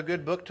that was a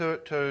good book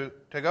to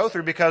go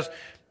through because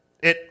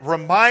it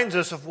reminds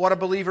us of what a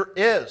believer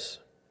is.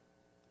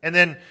 And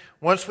then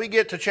once we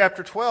get to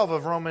chapter 12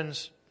 of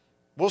Romans,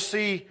 we'll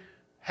see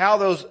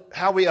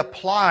how we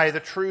apply the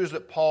truths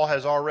that Paul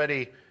has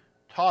already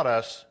taught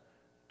us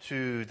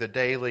to the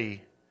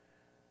daily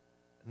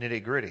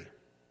nitty-gritty.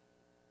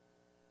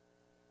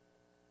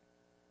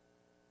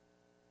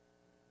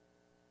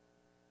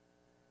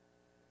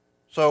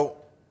 So,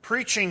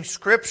 preaching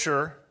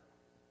Scripture,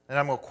 and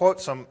I'm going to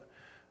quote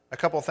a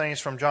couple things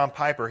from John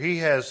Piper. He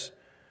has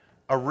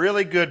a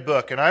really good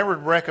book, and I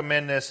would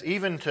recommend this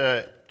even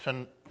to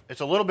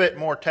it's a little bit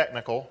more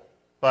technical,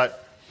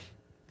 but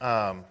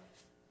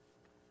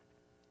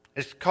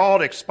it's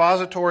called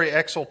Expository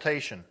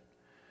Exaltation.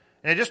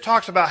 And it just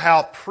talks about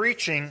how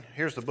preaching,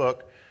 here's the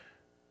book,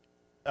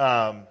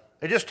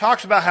 it just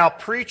talks about how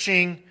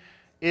preaching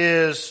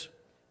is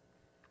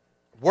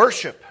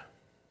worship.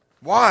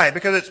 Why?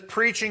 Because it's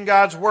preaching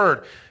God's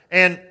Word.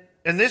 And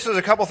this is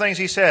a couple things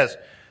he says.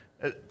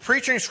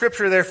 Preaching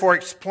Scripture, therefore,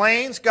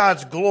 explains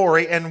God's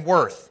glory and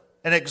worth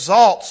and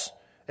exalts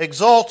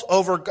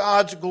over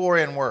God's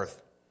glory and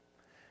worth.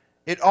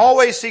 It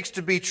always seeks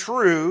to be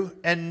true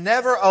and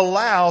never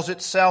allows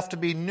itself to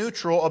be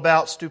neutral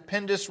about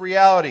stupendous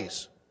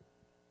realities.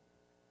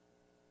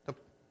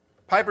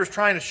 Piper's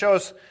trying to show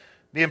us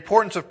the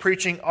importance of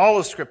preaching all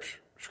of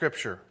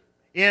Scripture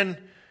in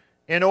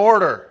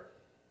order.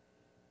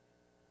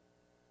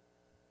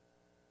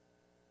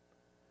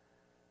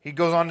 He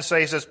goes on to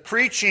say, he says,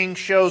 preaching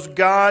shows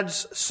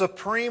God's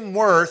supreme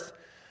worth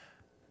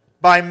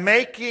by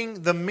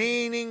making the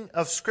meaning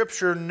of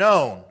Scripture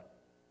known,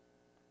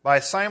 by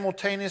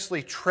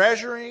simultaneously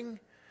treasuring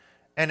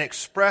and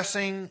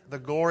expressing the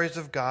glories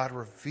of God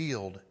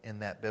revealed in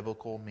that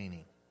biblical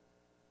meaning.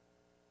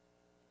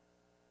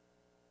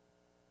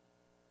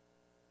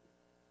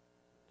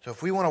 So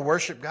if we want to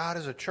worship God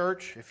as a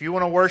church, if you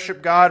want to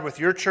worship God with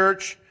your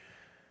church,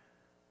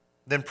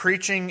 then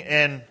preaching,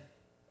 and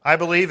I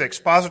believe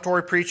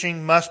expository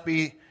preaching, must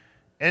be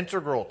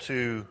integral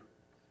to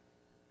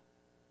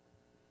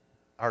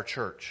our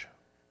church.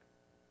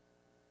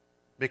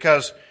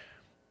 Because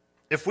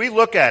if we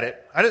look at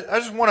it, I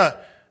just want to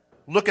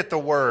look at the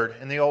Word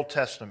in the Old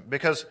Testament,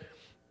 because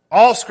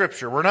all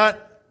Scripture, we're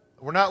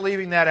not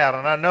leaving that out.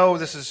 And I know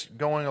this is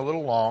going a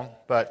little long,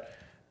 but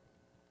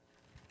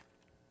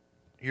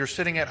you're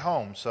sitting at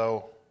home,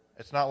 so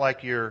it's not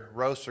like your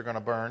roasts are going to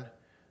burn.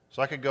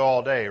 So I could go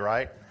all day,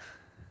 right?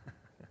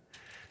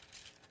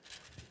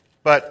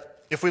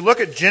 But if we look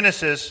at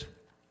Genesis,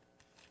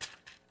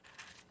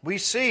 we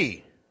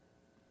see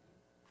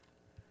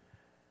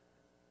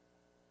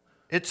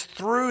it's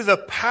through the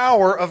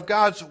power of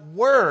God's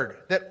Word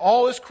that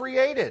all is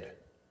created.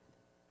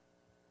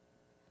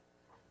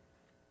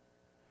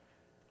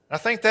 I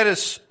think that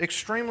is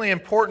extremely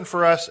important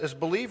for us as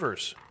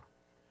believers.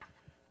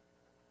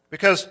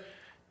 Because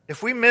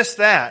if we miss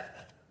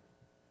that,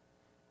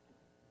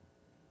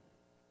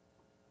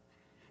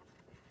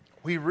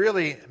 we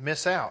really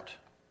miss out.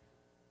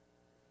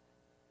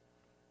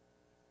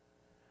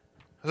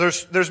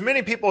 There's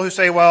many people who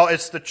say, well,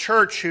 it's the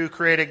church who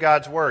created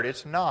God's Word.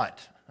 It's not.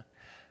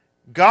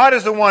 God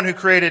is the one who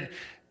created.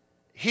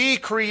 He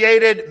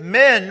created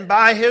men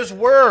by His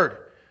Word.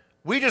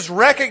 We just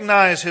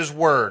recognize His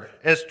Word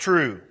as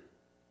true.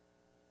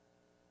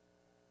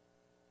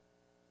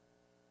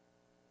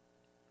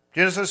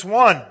 Genesis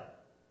 1,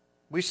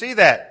 we see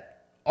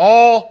that.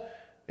 All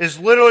is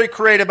literally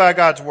created by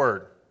God's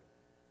Word.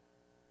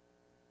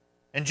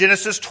 In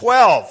Genesis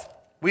 12,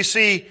 we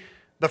see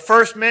the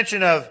first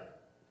mention of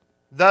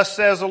thus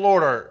says the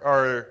Lord,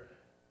 or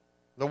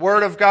the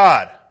Word of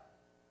God,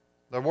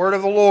 the Word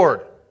of the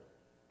Lord,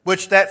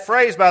 which that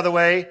phrase, by the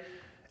way,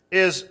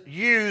 is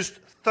used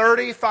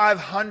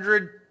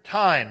 3,500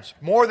 times,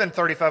 more than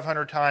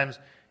 3,500 times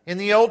in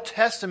the Old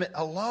Testament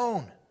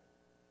alone.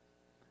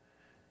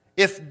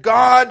 If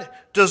God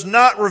does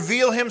not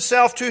reveal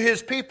Himself to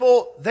His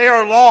people, they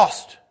are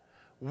lost.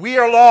 We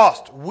are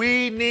lost.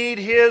 We need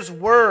His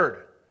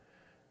Word.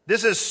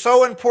 This is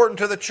so important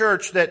to the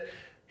church that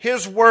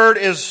His Word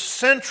is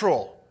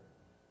central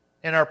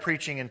in our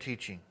preaching and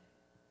teaching.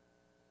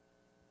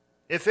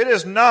 If it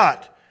is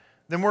not,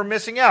 then we're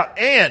missing out.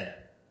 And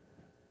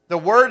the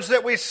words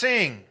that we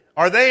sing,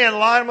 are they in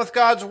line with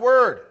God's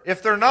Word?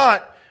 If they're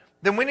not,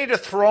 then we need to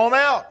throw them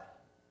out.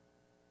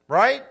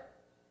 Right?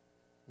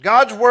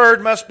 God's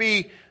Word must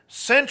be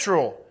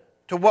central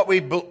to what we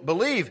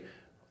believe.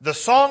 The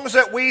songs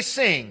that we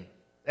sing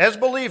as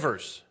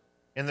believers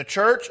in the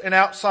church and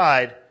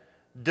outside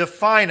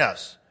define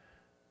us.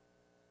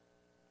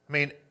 I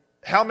mean,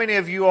 how many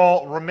of you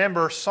all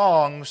remember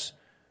songs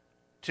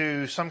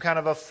to some kind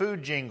of a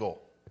food jingle?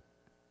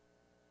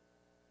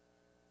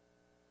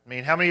 I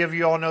mean, how many of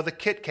you all know the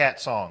Kit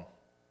Kat song?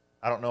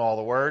 I don't know all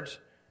the words.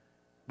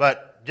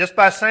 But just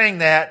by saying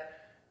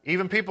that,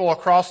 even people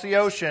across the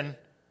ocean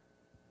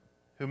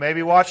who may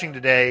be watching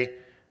today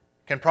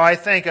can probably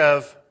think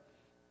of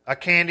a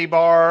candy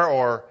bar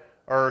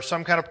or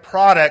some kind of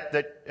product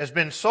that has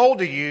been sold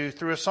to you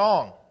through a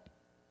song.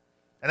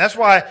 And that's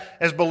why,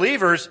 as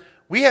believers,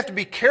 we have to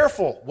be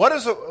careful. What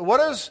is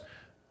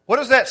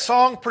that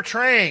song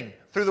portraying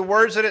through the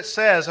words that it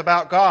says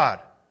about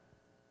God?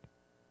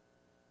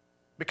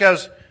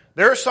 Because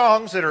there are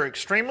songs that are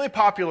extremely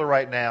popular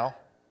right now,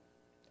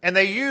 and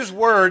they use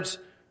words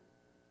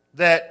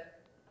that,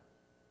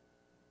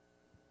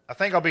 I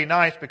think I'll be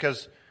nice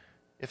because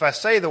if I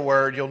say the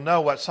word, you'll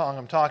know what song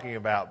I'm talking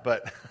about.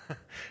 But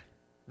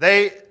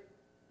they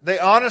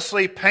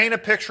honestly paint a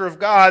picture of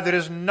God that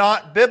is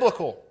not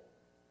biblical.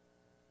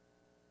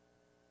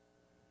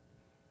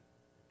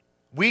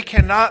 We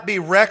cannot be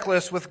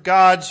reckless with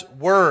God's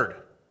Word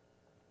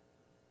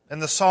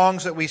and the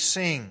songs that we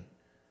sing.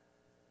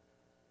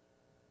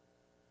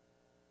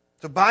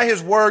 So by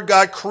His Word,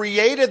 God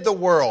created the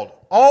world,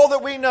 all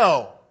that we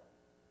know.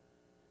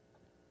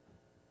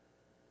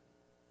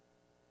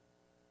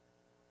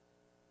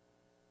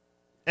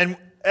 And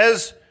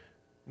as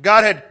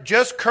God had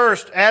just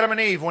cursed Adam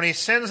and Eve, when He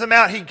sends them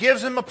out, He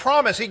gives them a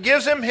promise. He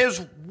gives them His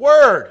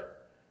Word.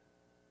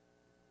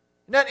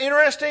 Isn't that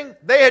interesting?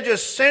 They had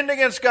just sinned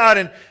against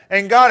God,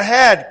 and God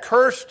had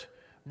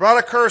brought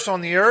a curse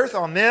on the earth,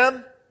 on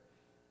them,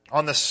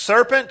 on the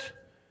serpent.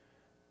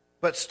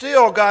 But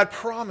still, God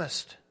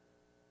promised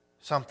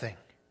something.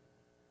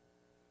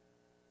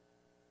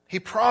 He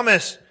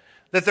promised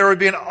that there would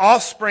be an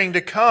offspring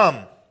to come.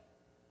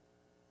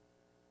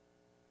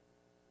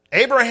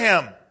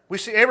 Abraham, we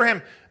see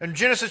Abraham in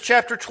Genesis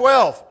chapter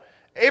 12.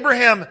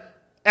 Abraham,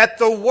 at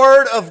the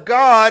word of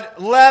God,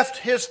 left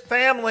his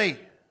family.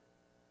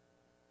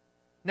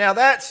 Now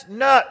that's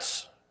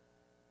nuts.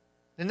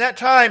 In that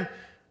time,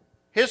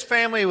 his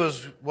family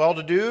was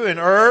well-to-do in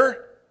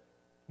Ur.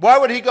 Why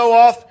would he go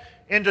off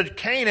into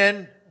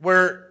Canaan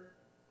where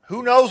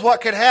who knows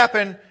what could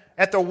happen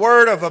at the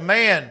word of a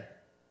man?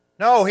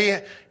 No,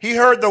 he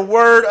heard the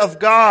word of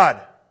God.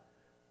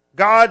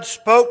 God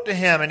spoke to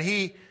him and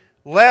he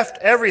left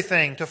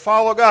everything to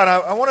follow God.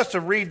 I want us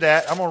to read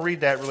that. I'm going to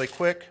read that really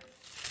quick.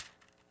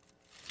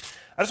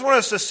 I just want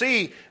us to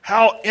see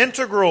how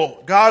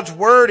integral God's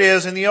Word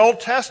is in the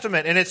Old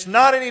Testament, and it's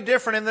not any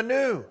different in the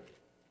New.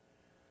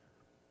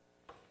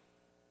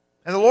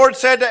 And the Lord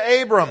said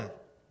to Abram,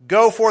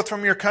 "Go forth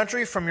from your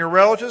country, from your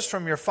relatives,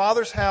 from your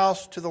father's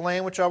house, to the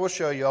land which I will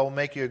show you. I will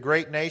make you a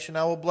great nation.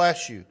 I will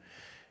bless you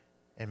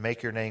and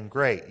make your name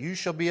great. You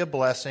shall be a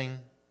blessing,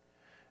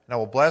 and I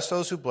will bless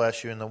those who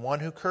bless you, and the one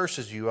who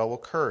curses you I will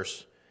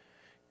curse.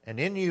 And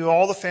in you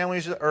all the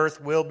families of the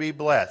earth will be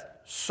blessed."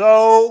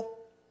 So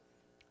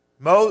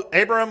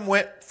Abram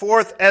went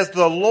forth as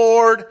the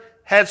Lord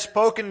had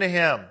spoken to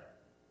him.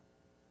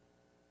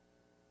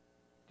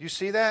 Do you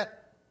see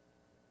that?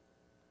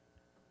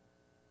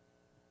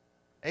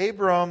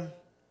 Abram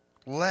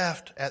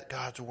left at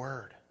God's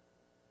word.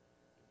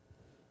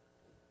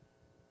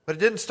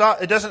 But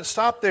it doesn't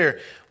stop there.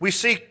 We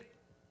see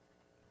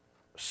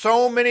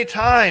so many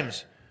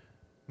times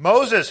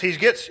Moses,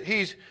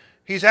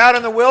 he's out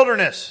in the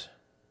wilderness.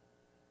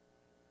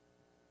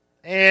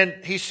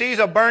 And he sees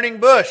a burning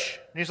bush.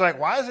 And he's like,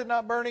 why is it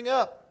not burning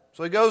up?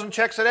 So he goes and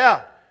checks it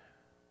out.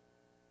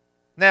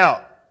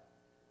 Now,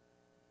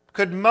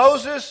 could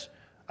Moses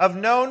have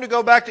known to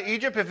go back to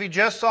Egypt if he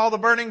just saw the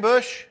burning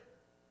bush?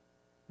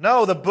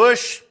 No, the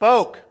bush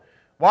spoke.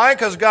 Why?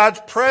 Because God's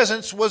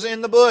presence was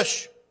in the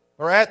bush.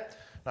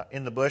 Not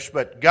in the bush,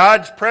 but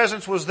God's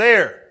presence was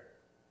there.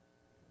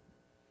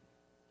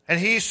 And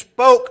He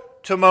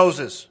spoke to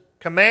Moses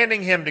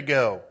commanding him to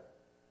go.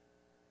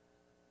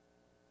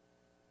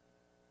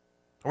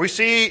 We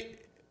see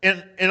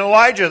in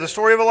Elijah, the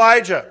story of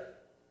Elijah.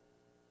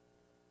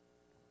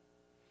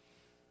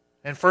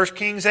 In 1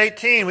 Kings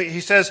 18,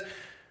 he says,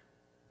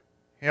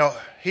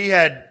 he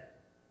had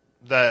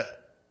the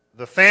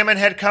famine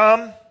had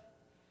come,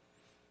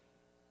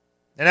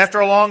 and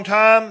after a long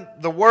time,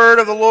 the word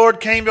of the Lord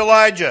came to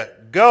Elijah.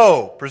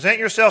 Go, present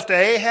yourself to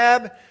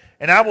Ahab,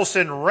 and I will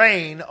send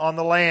rain on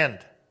the land.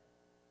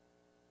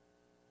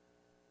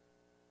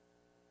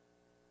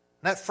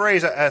 That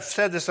phrase, I've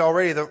said this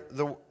already,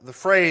 the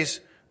phrase,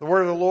 the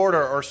word of the Lord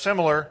or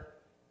similar,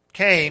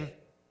 came,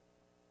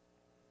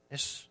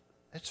 it's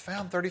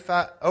found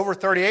over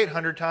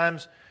 3,800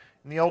 times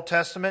in the Old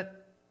Testament.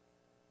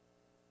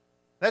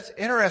 That's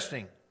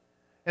interesting.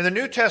 In the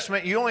New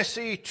Testament, you only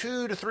see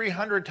 200 to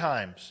 300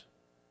 times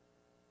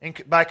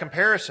by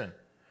comparison.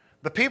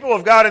 The people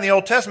of God in the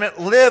Old Testament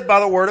lived by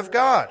the Word of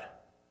God.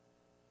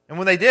 And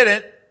when they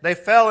didn't, they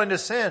fell into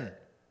sin.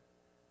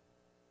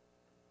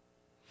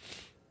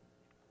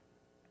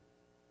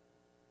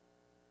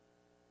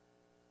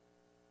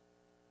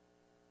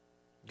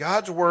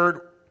 God's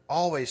Word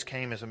always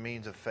came as a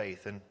means of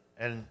faith.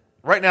 And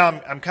right now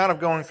I'm kind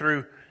of going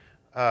through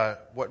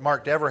what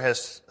Mark Dever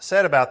has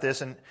said about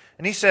this. And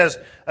he says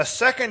a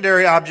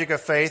secondary object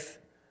of faith,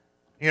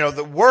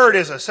 the Word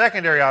is a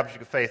secondary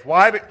object of faith.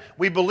 Why?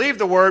 We believe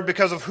the Word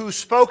because of who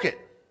spoke it.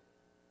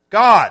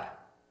 God.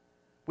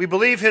 We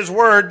believe His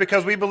Word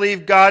because we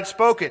believe God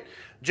spoke it.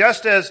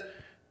 Just as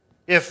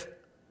if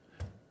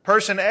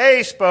person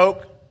A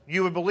spoke,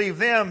 you would believe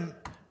them,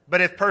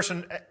 but if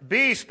person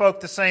B spoke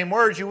the same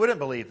words, you wouldn't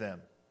believe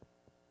them.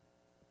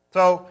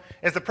 So,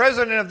 if the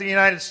President of the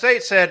United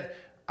States said,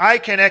 I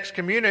can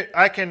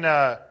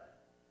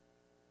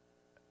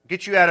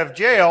get you out of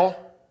jail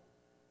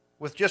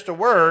with just a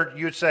word,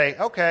 you'd say,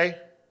 okay,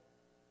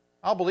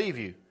 I'll believe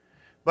you.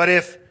 But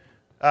if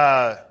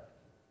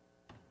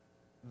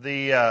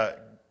the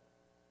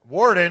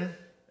warden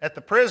at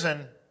the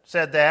prison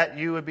said that,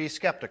 you would be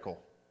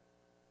skeptical.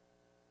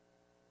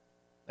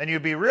 And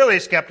you'd be really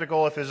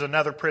skeptical if it's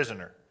another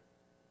prisoner.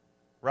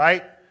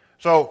 Right?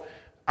 So,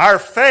 our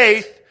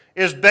faith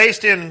is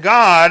based in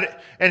God,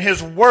 and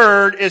His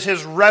Word is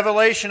His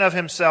revelation of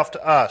Himself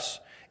to us.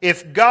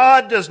 If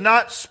God does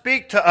not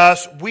speak to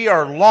us, we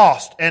are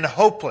lost and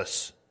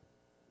hopeless.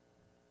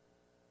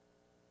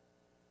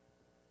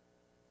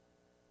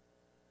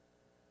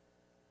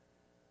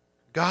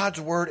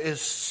 God's Word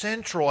is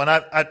central, and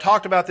I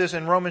talked about this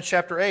in Romans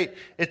chapter 8.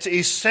 It's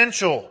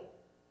essential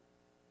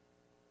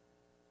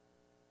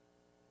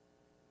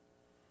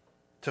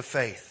to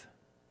faith.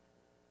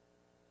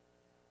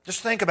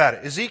 Just think about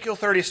it. Ezekiel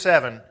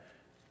 37.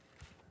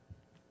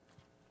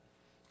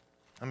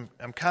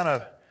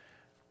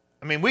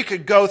 We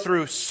could go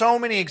through so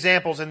many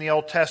examples in the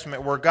Old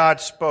Testament where God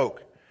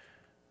spoke.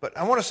 But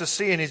I want us to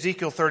see in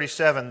Ezekiel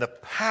 37 the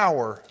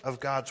power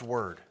of God's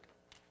Word.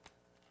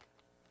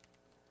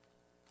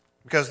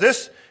 Because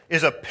this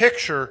is a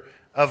picture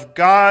of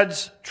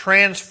God's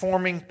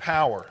transforming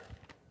power.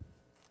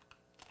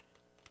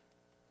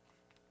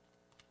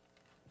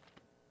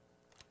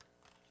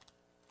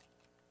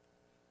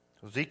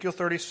 Ezekiel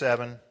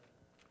 37.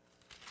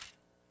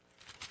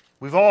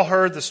 We've all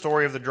heard the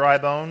story of the dry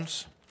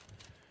bones.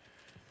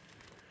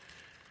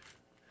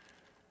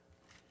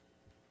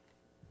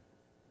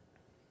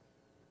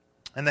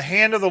 And the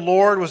hand of the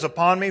Lord was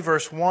upon me,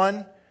 verse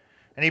 1,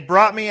 and He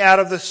brought me out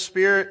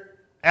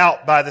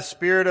by the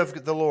Spirit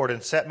of the Lord,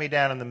 and set me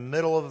down in the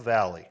middle of a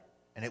valley,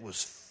 and it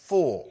was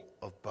full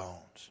of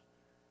bones.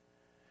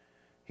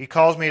 He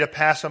caused me to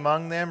pass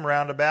among them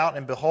round about,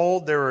 and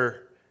behold, there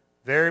were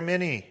very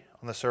many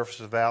on the surface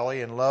of the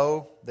valley, and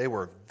lo, they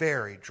were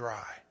very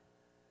dry.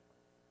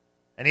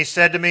 And He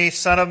said to me,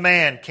 Son of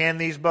man, can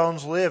these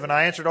bones live? And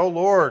I answered, O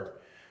Lord,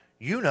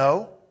 you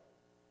know.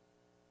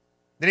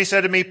 Then He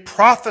said to me,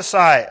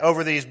 prophesy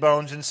over these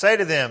bones, and say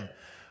to them,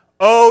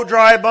 O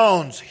dry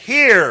bones,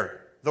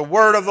 hear the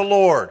word of the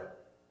Lord.